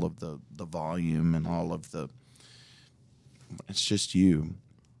 all of the volume and all of it's just you.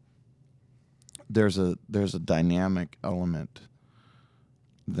 There's a dynamic element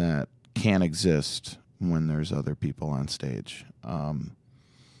that can't exist when there's other people on stage.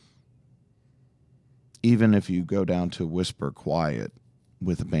 Even if you go down to whisper quiet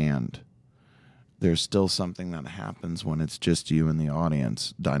with a band, there's still something that happens when it's just you and the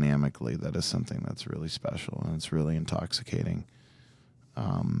audience dynamically that is something that's really special, and it's really intoxicating.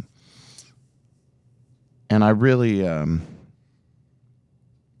 And I really,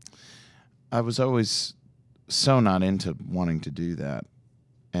 I was always so not into wanting to do that.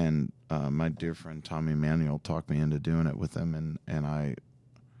 And my dear friend Tommy Emanuel talked me into doing it with him, and I'm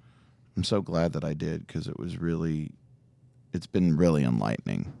so glad that I did, because it's been really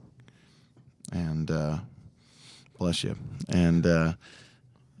enlightening. And bless you. And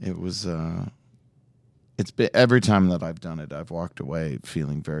it was it's been, every time that I've done it, I've walked away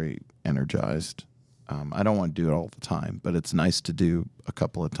feeling very energized. I don't want to do it all the time, but it's nice to do a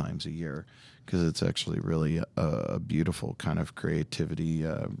couple of times a year, because it's actually really a beautiful kind of creativity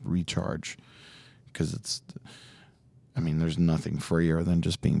recharge. Because there's nothing freer than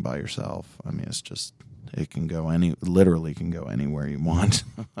just being by yourself. It can go literally can go anywhere you want.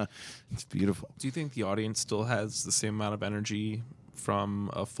 It's beautiful. Do you think the audience still has the same amount of energy from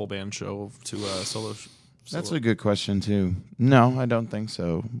a full band show to a solo? That's a good question too. No, I don't think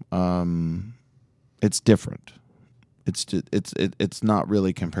so. It's different. It's not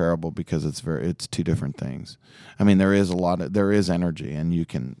really comparable, because it's two different things. There is energy, and you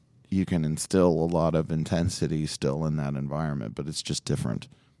can instill a lot of intensity still in that environment, but it's just different.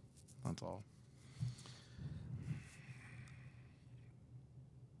 That's all.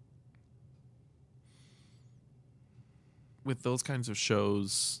 With those kinds of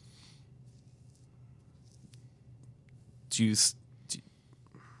shows, do you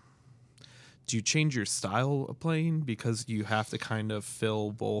change your style of playing because you have to kind of fill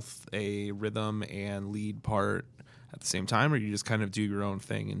both a rhythm and lead part at the same time, or you just kind of do your own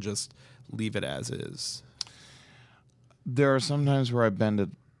thing and just leave it as is? There are some times where I bend it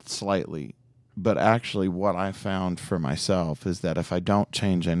slightly, but actually what I found for myself is that if I don't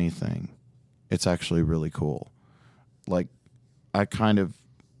change anything, it's actually really cool. Like,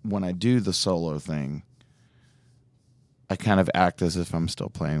 when I do the solo thing, I kind of act as if I'm still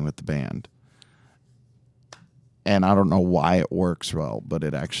playing with the band. And I don't know why it works well, but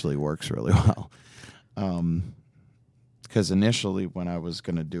it actually works really well. Because initially, when I was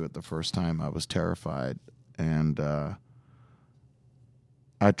going to do it the first time, I was terrified. And I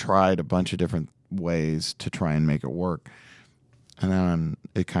tried a bunch of different ways to try and make it work. And then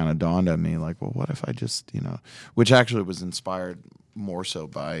it kind of dawned on me, like, well, what if I just, which actually was inspired more so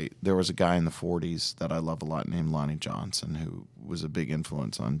by, there was a guy in the 40s that I love a lot named Lonnie Johnson, who was a big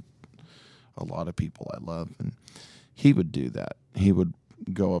influence on a lot of people I love. And he would do that. He would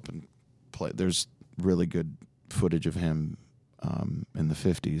go up and play. There's really good footage of him in the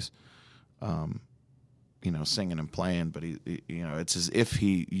 50s, singing and playing, but he it's as if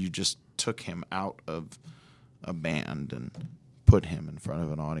you just took him out of a band and put him in front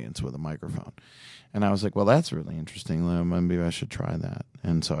of an audience with a microphone. And I was like, well, that's really interesting. Maybe I should try that.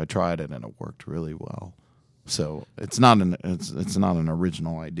 And so I tried it, and it worked really well. So it's not an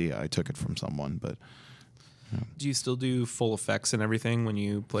original idea. I took it from someone, but. Do you still do full effects and everything when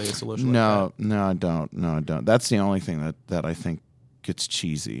you play a solo show? No, I don't. No, I don't. That's the only thing that I think gets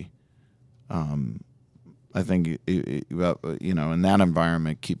cheesy. I think in that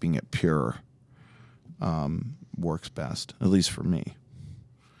environment, keeping it pure works best, at least for me.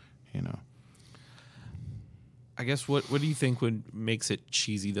 I guess what do you think makes it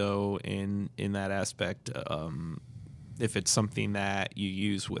cheesy though in that aspect? If it's something that you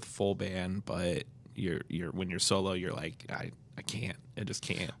use with full band, but you're when you're solo, you're like, I can't, I just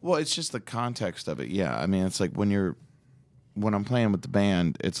can't. Well, it's just the context of it. Yeah, it's like when I'm playing with the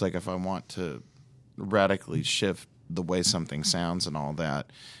band, it's like if I want to radically shift the way something sounds and all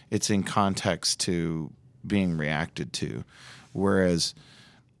that, it's in context to being reacted to. Whereas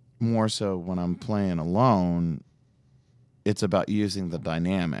more so when I'm playing alone, it's about using the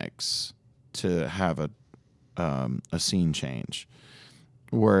dynamics to have a scene change.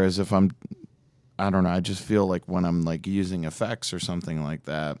 Whereas if I don't know, I just feel like when I'm like using effects or something like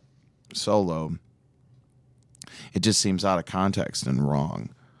that solo, it just seems out of context and wrong.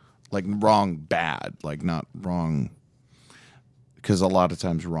 Like wrong bad, like not wrong, because a lot of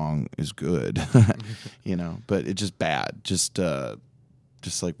times wrong is good, you know, but it's just bad. Just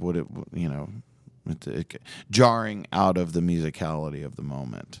like what it, you know, jarring out of the musicality of the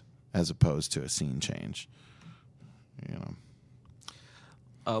moment as opposed to a scene change, you know.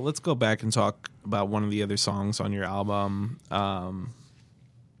 Let's go back and talk about one of the other songs on your album. I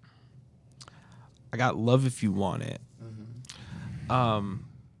got "Love If You Want It."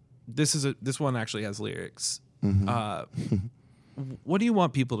 This one actually has lyrics. What do you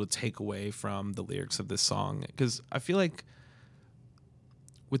want people to take away from the lyrics of this song? Because I feel like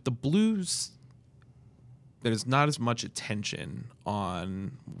with the blues, there's not as much attention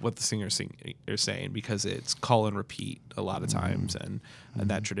on what the singers are saying because it's call and repeat a lot of times and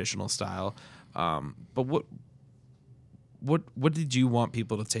that traditional style. But what did you want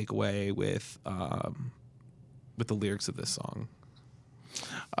people to take away with the lyrics of this song?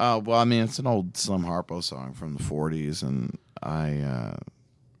 Well, I mean, it's an old Slim Harpo song from the 40s, and I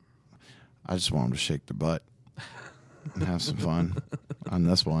just want them to shake their butt and have some fun on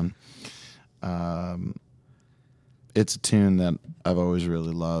this one. It's a tune that I've always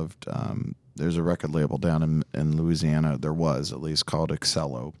really loved. There's a record label down in Louisiana, there was at least, called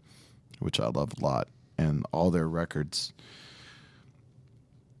Excello, which I love a lot. And all their records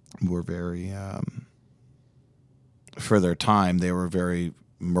were very, for their time, they were very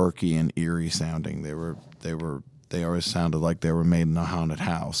murky and eerie sounding. They always sounded like they were made in a haunted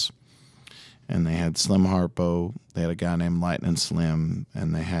house. And they had Slim Harpo, they had a guy named Lightning Slim,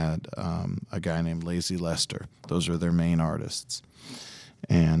 and they had a guy named Lazy Lester. Those are their main artists.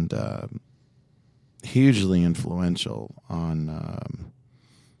 And hugely influential on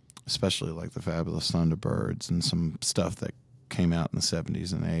especially like the Fabulous Thunderbirds and some stuff that came out in the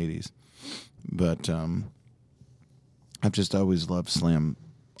 70s and 80s. But I've just always loved Slim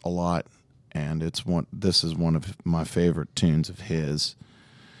a lot, and this is one of my favorite tunes of his.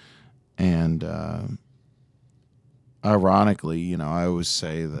 And ironically, you know, I always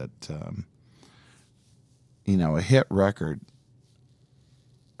say that, you know, a hit record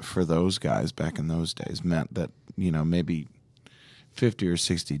for those guys back in those days meant that, you know, maybe 50 or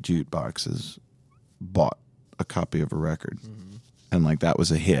 60 jukeboxes bought a copy of a record. Mm-hmm. And, like, that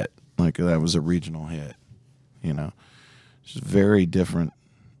was a hit. Like, that was a regional hit, you know. It's a very different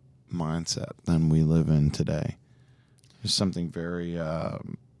mindset than we live in today. There's something very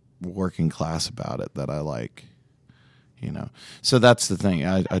working class about it that I like, you know. So that's the thing.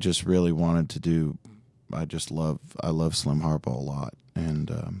 I just really wanted to do. I love Slim Harpo a lot,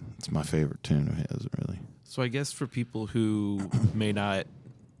 and it's my favorite tune of his, really. So I guess for people who may not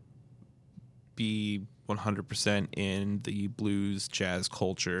be 100% in the blues jazz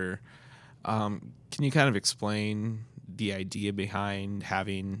culture, can you kind of explain the idea behind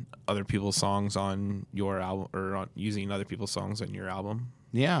having other people's songs on your album, or using other people's songs on your album?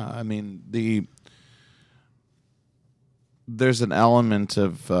 Yeah, I mean, there's an element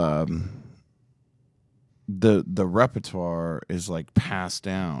of the repertoire is like passed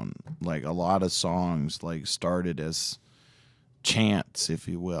down. Like a lot of songs like started as chants, if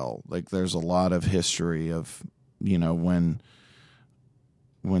you will. Like there's a lot of history of, you know, when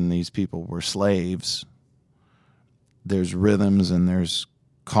these people were slaves, there's rhythms and there's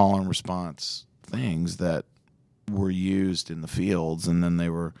call and response things that were used in the fields, and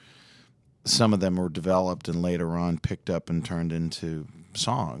then some of them were developed and later on picked up and turned into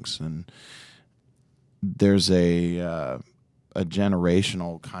songs. And there's a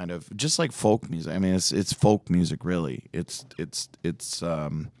generational kind of, just like folk music. I mean, it's folk music, really. It's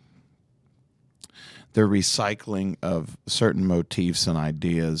the recycling of certain motifs and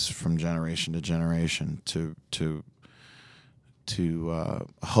ideas from generation to generation to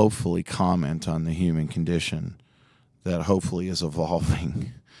hopefully comment on the human condition that hopefully is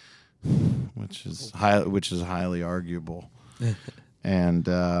evolving, which is highly arguable.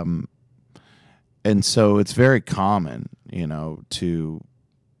 And so it's very common, you know, to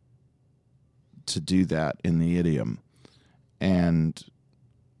do that in the idiom. And,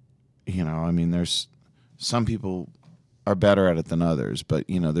 you know, I mean, there's some people are better at it than others, but,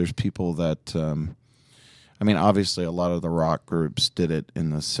 you know, there's people that, I mean, obviously a lot of the rock groups did it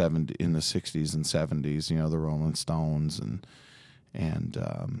in the 60s and 70s, you know, the Rolling Stones and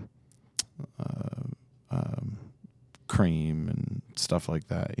Cream and stuff like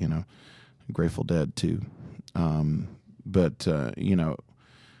that, you know, Grateful Dead too. But you know,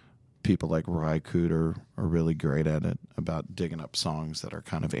 people like Roy Cooter are really great at it, about digging up songs that are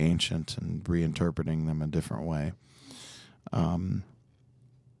kind of ancient and reinterpreting them a different way. And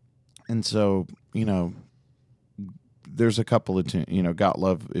so, there's a couple of Got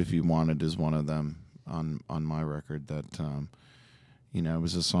Love If You Wanted is one of them on my record that, it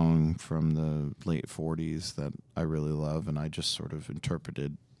was a song from the late 40s that I really love, and I just sort of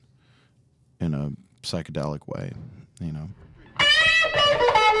interpreted in a psychedelic way,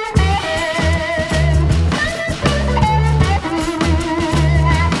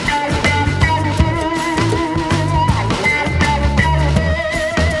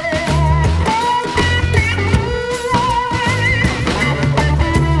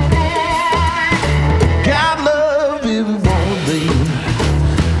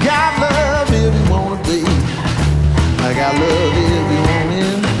 I got love if you want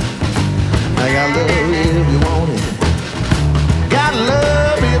it. I got love if you want it. Got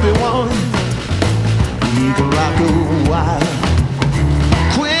love if you want it. You can rock a while.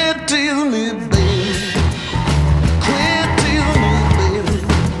 Quit teasing me, baby. Quit teasing me, baby.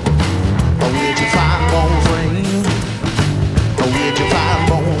 Or with your fine bone friend. Or with your fine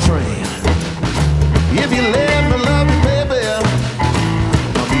bone friend. If you let me love you, baby,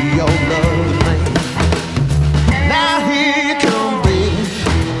 I'll be your loving man. Now here you come, baby.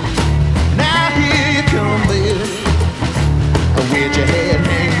 Now here you come, baby. With your head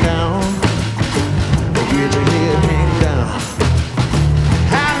hang down. With your head hang down.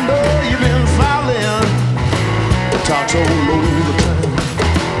 I know you've been falling. The talk's all over the town.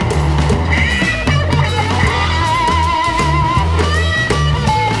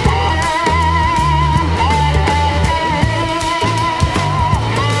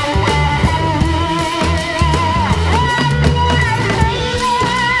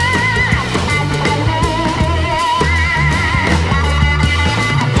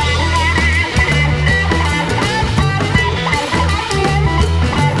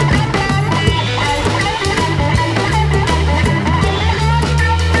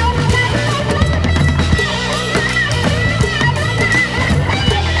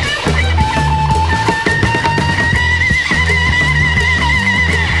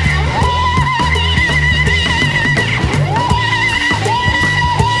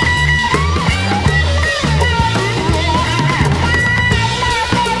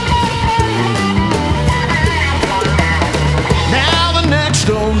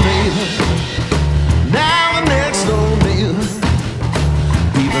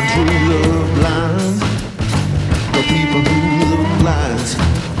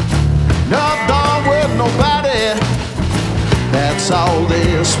 That's all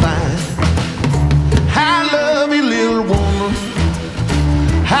they'll find. I love you, little woman.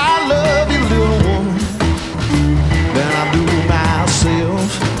 I love you, little woman. Then I do myself.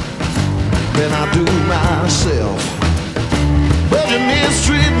 Then I do myself. But you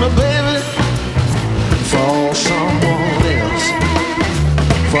mistreat me, baby, for someone else.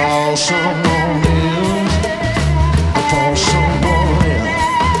 For someone else. For someone else.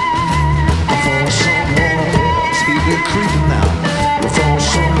 For someone else. Keep it creeping now. For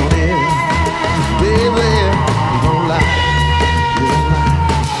someone else. Baby, you don't lie. You don't lie. You don't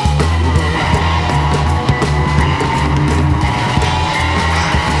lie.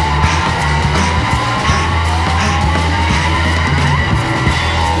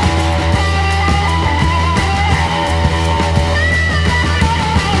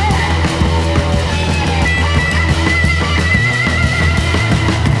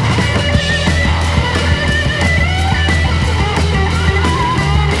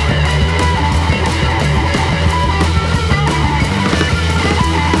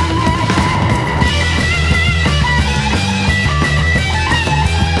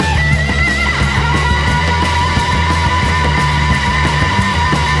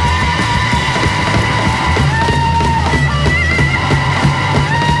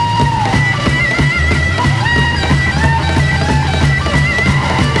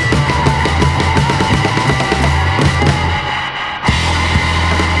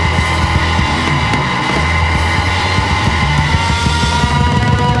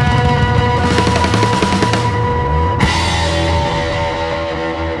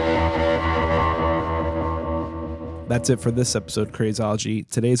 That's it for this episode, Crazology.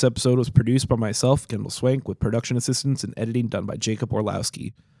 Today's episode was produced by myself, Kendall Swank, with production assistance and editing done by Jacob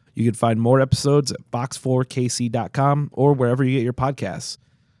Orlowski. You can find more episodes at box4kc.com or wherever you get your podcasts.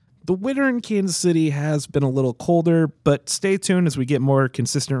 The winter in Kansas City has been a little colder, but stay tuned as we get more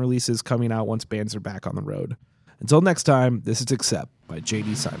consistent releases coming out once bands are back on the road. Until next time, this is Accept by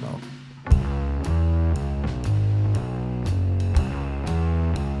JD Simo.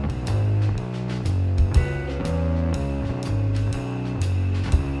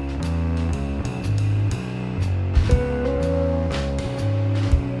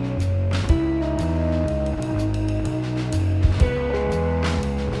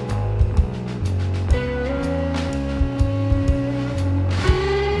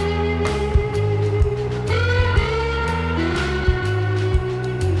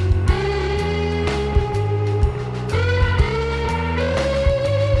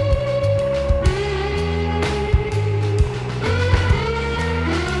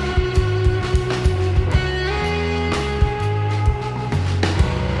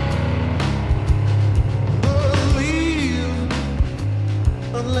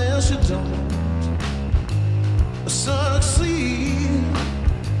 unless you don't succeed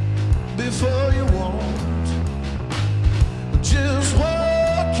before you won't. Just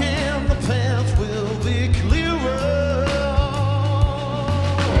walk and the path will be clearer.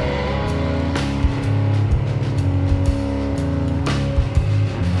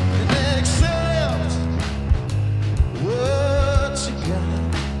 And accept what you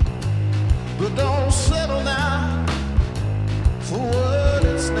got, but don't settle now for what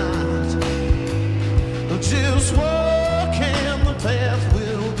it's not. Just walk and the path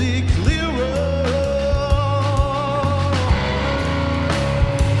will be clearer.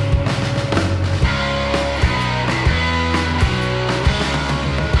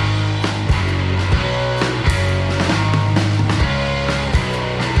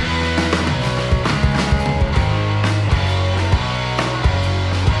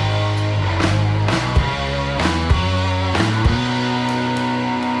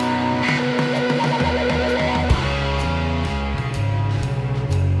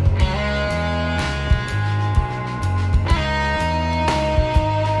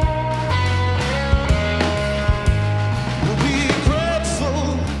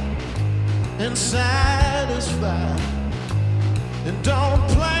 And satisfied, and don't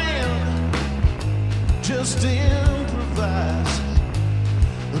plan, just improvise.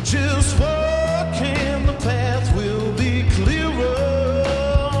 Just walk and the path will be clearer.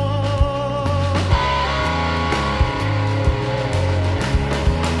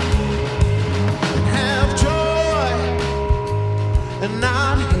 And have joy and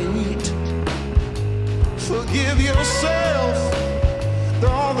not hate. Forgive yourself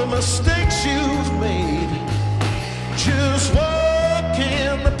all the mistakes you've made. Just walk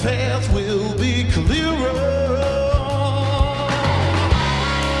and the path will be clearer.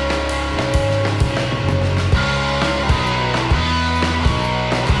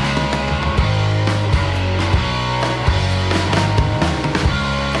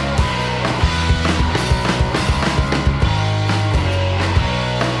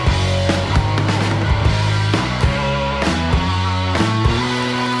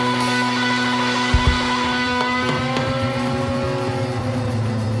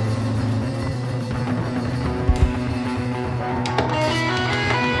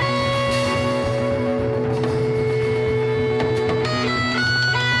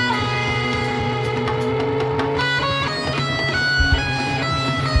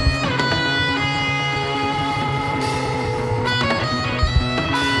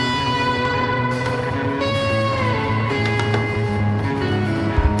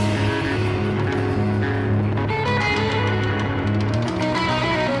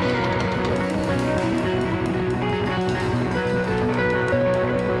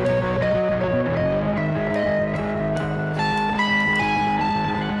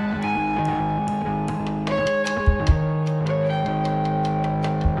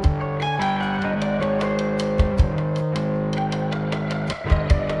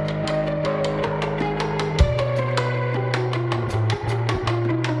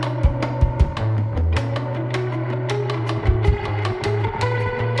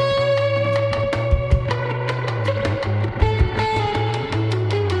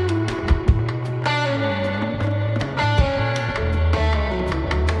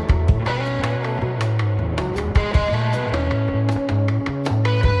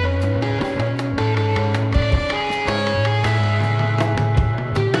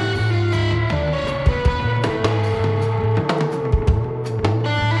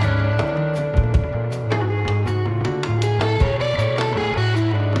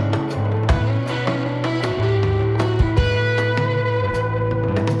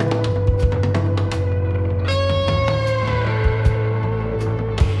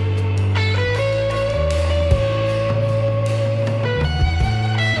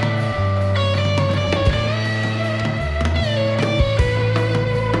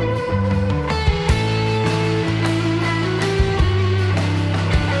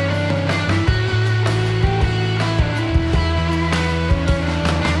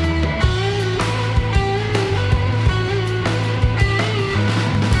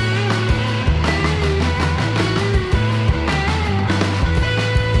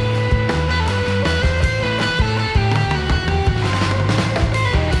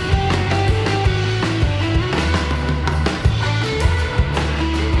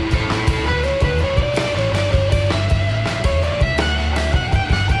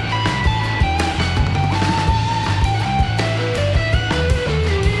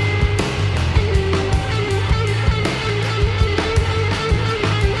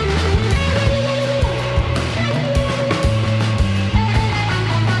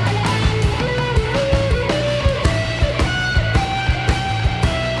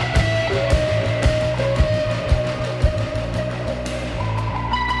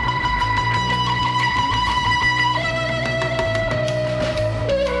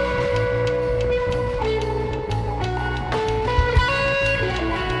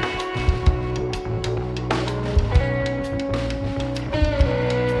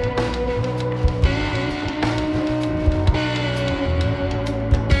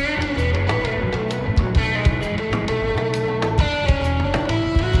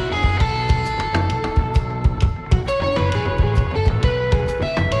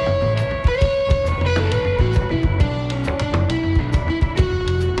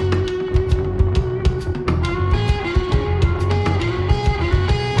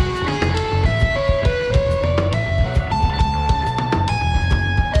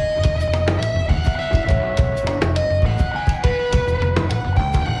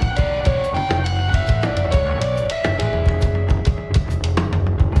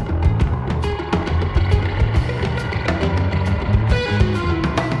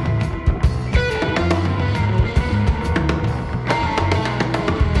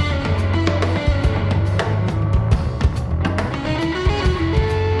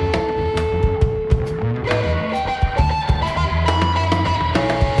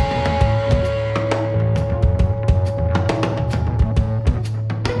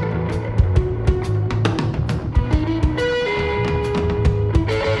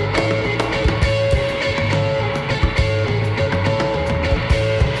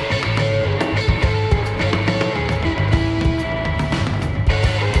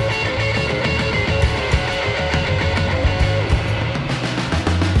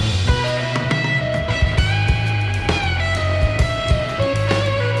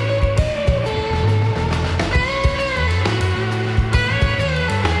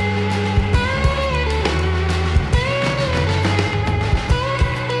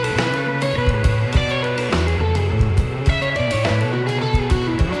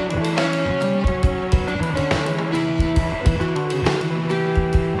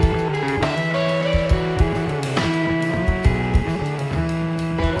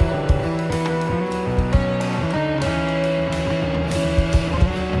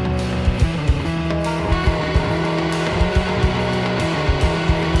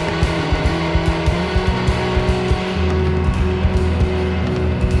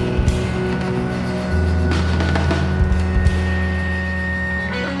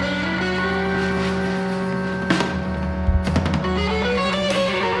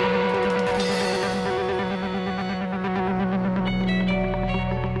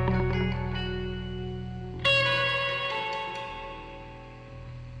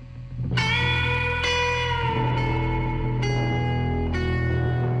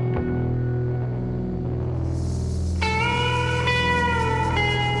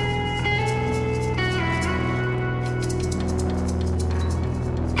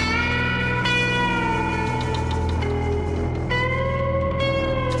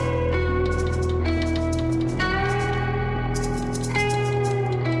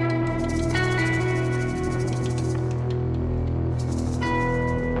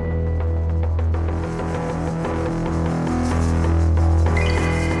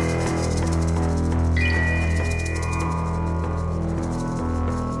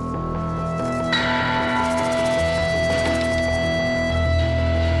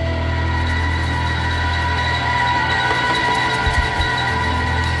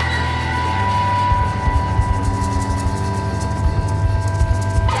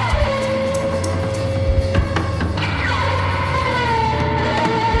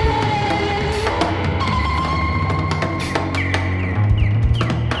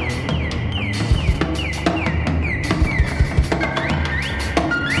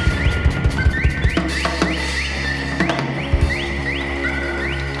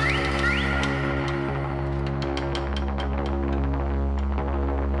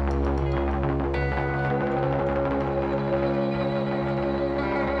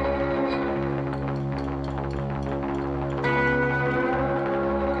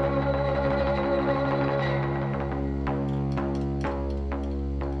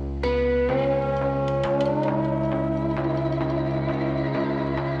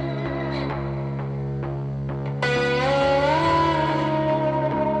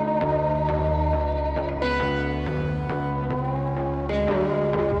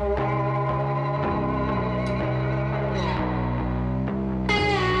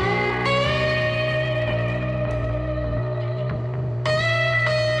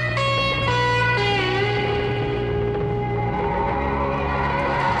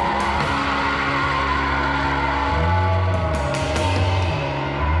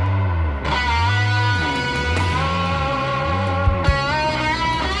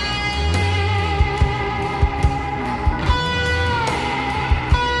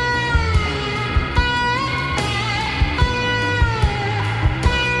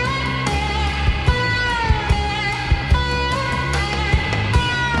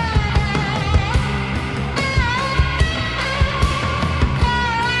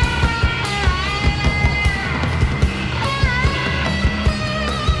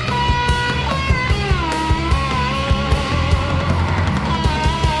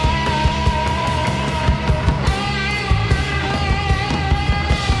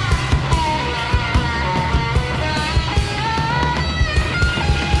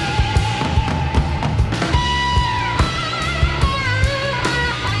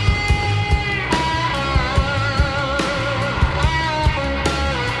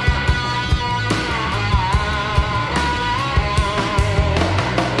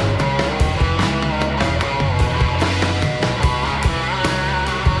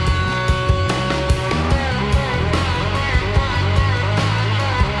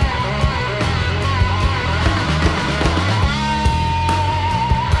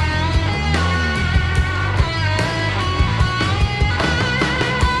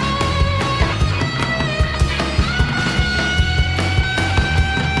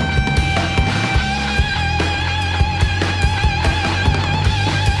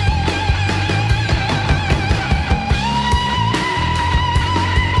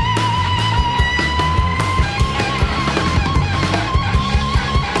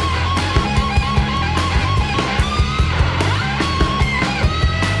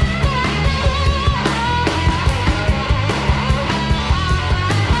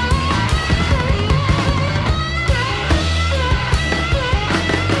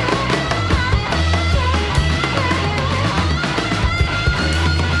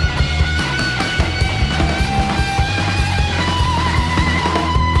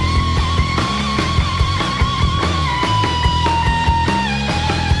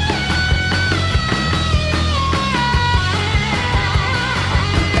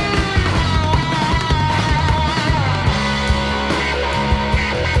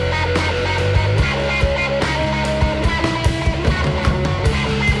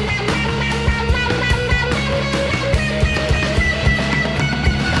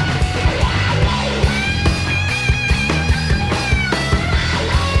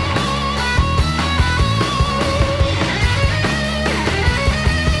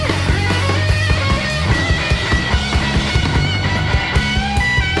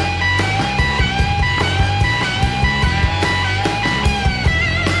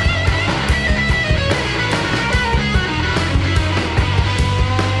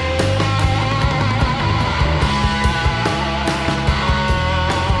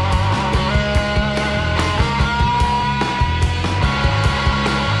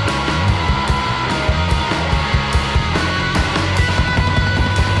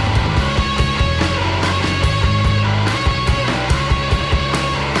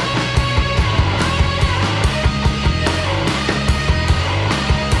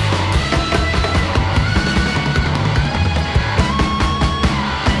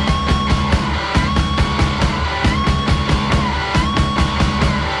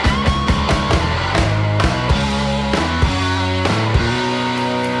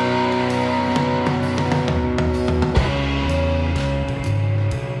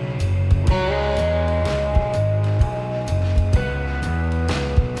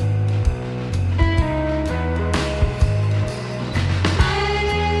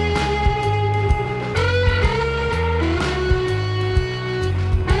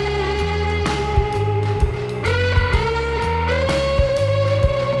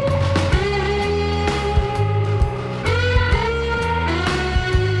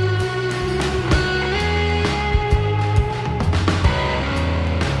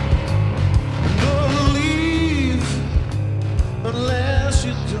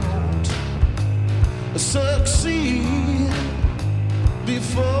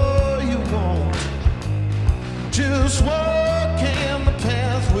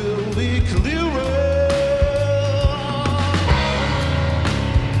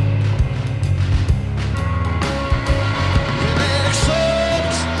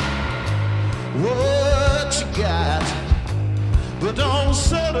 don't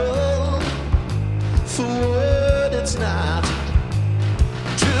settle for what it's not.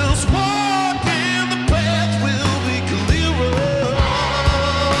 Just walk in the path will be clearer.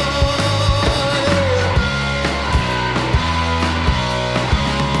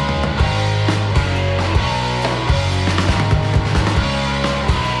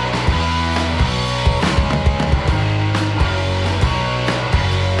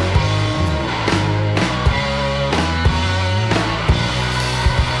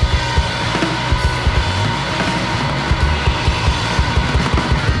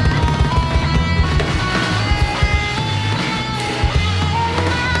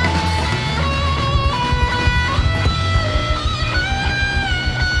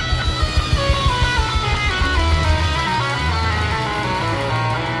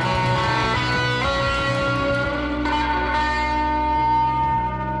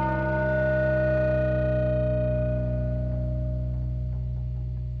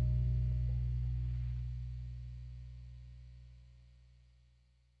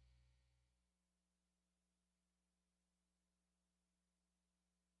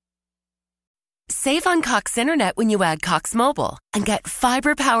 Save on Cox Internet when you add Cox Mobile and get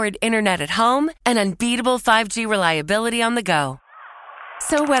fiber-powered internet at home and unbeatable 5G reliability on the go.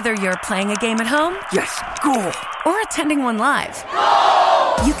 So whether you're playing a game at home, Yes, goal. or attending one live,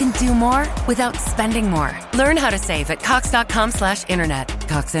 you can do more without spending more. Learn how to save at cox.com/internet.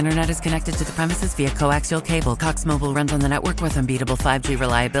 Cox Internet is connected to the premises via coaxial cable. Cox Mobile runs on the network with unbeatable 5G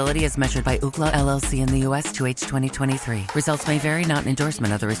reliability as measured by Ookla LLC in the U.S. to H 2023. Results may vary, not an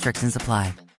endorsement. Other restrictions apply.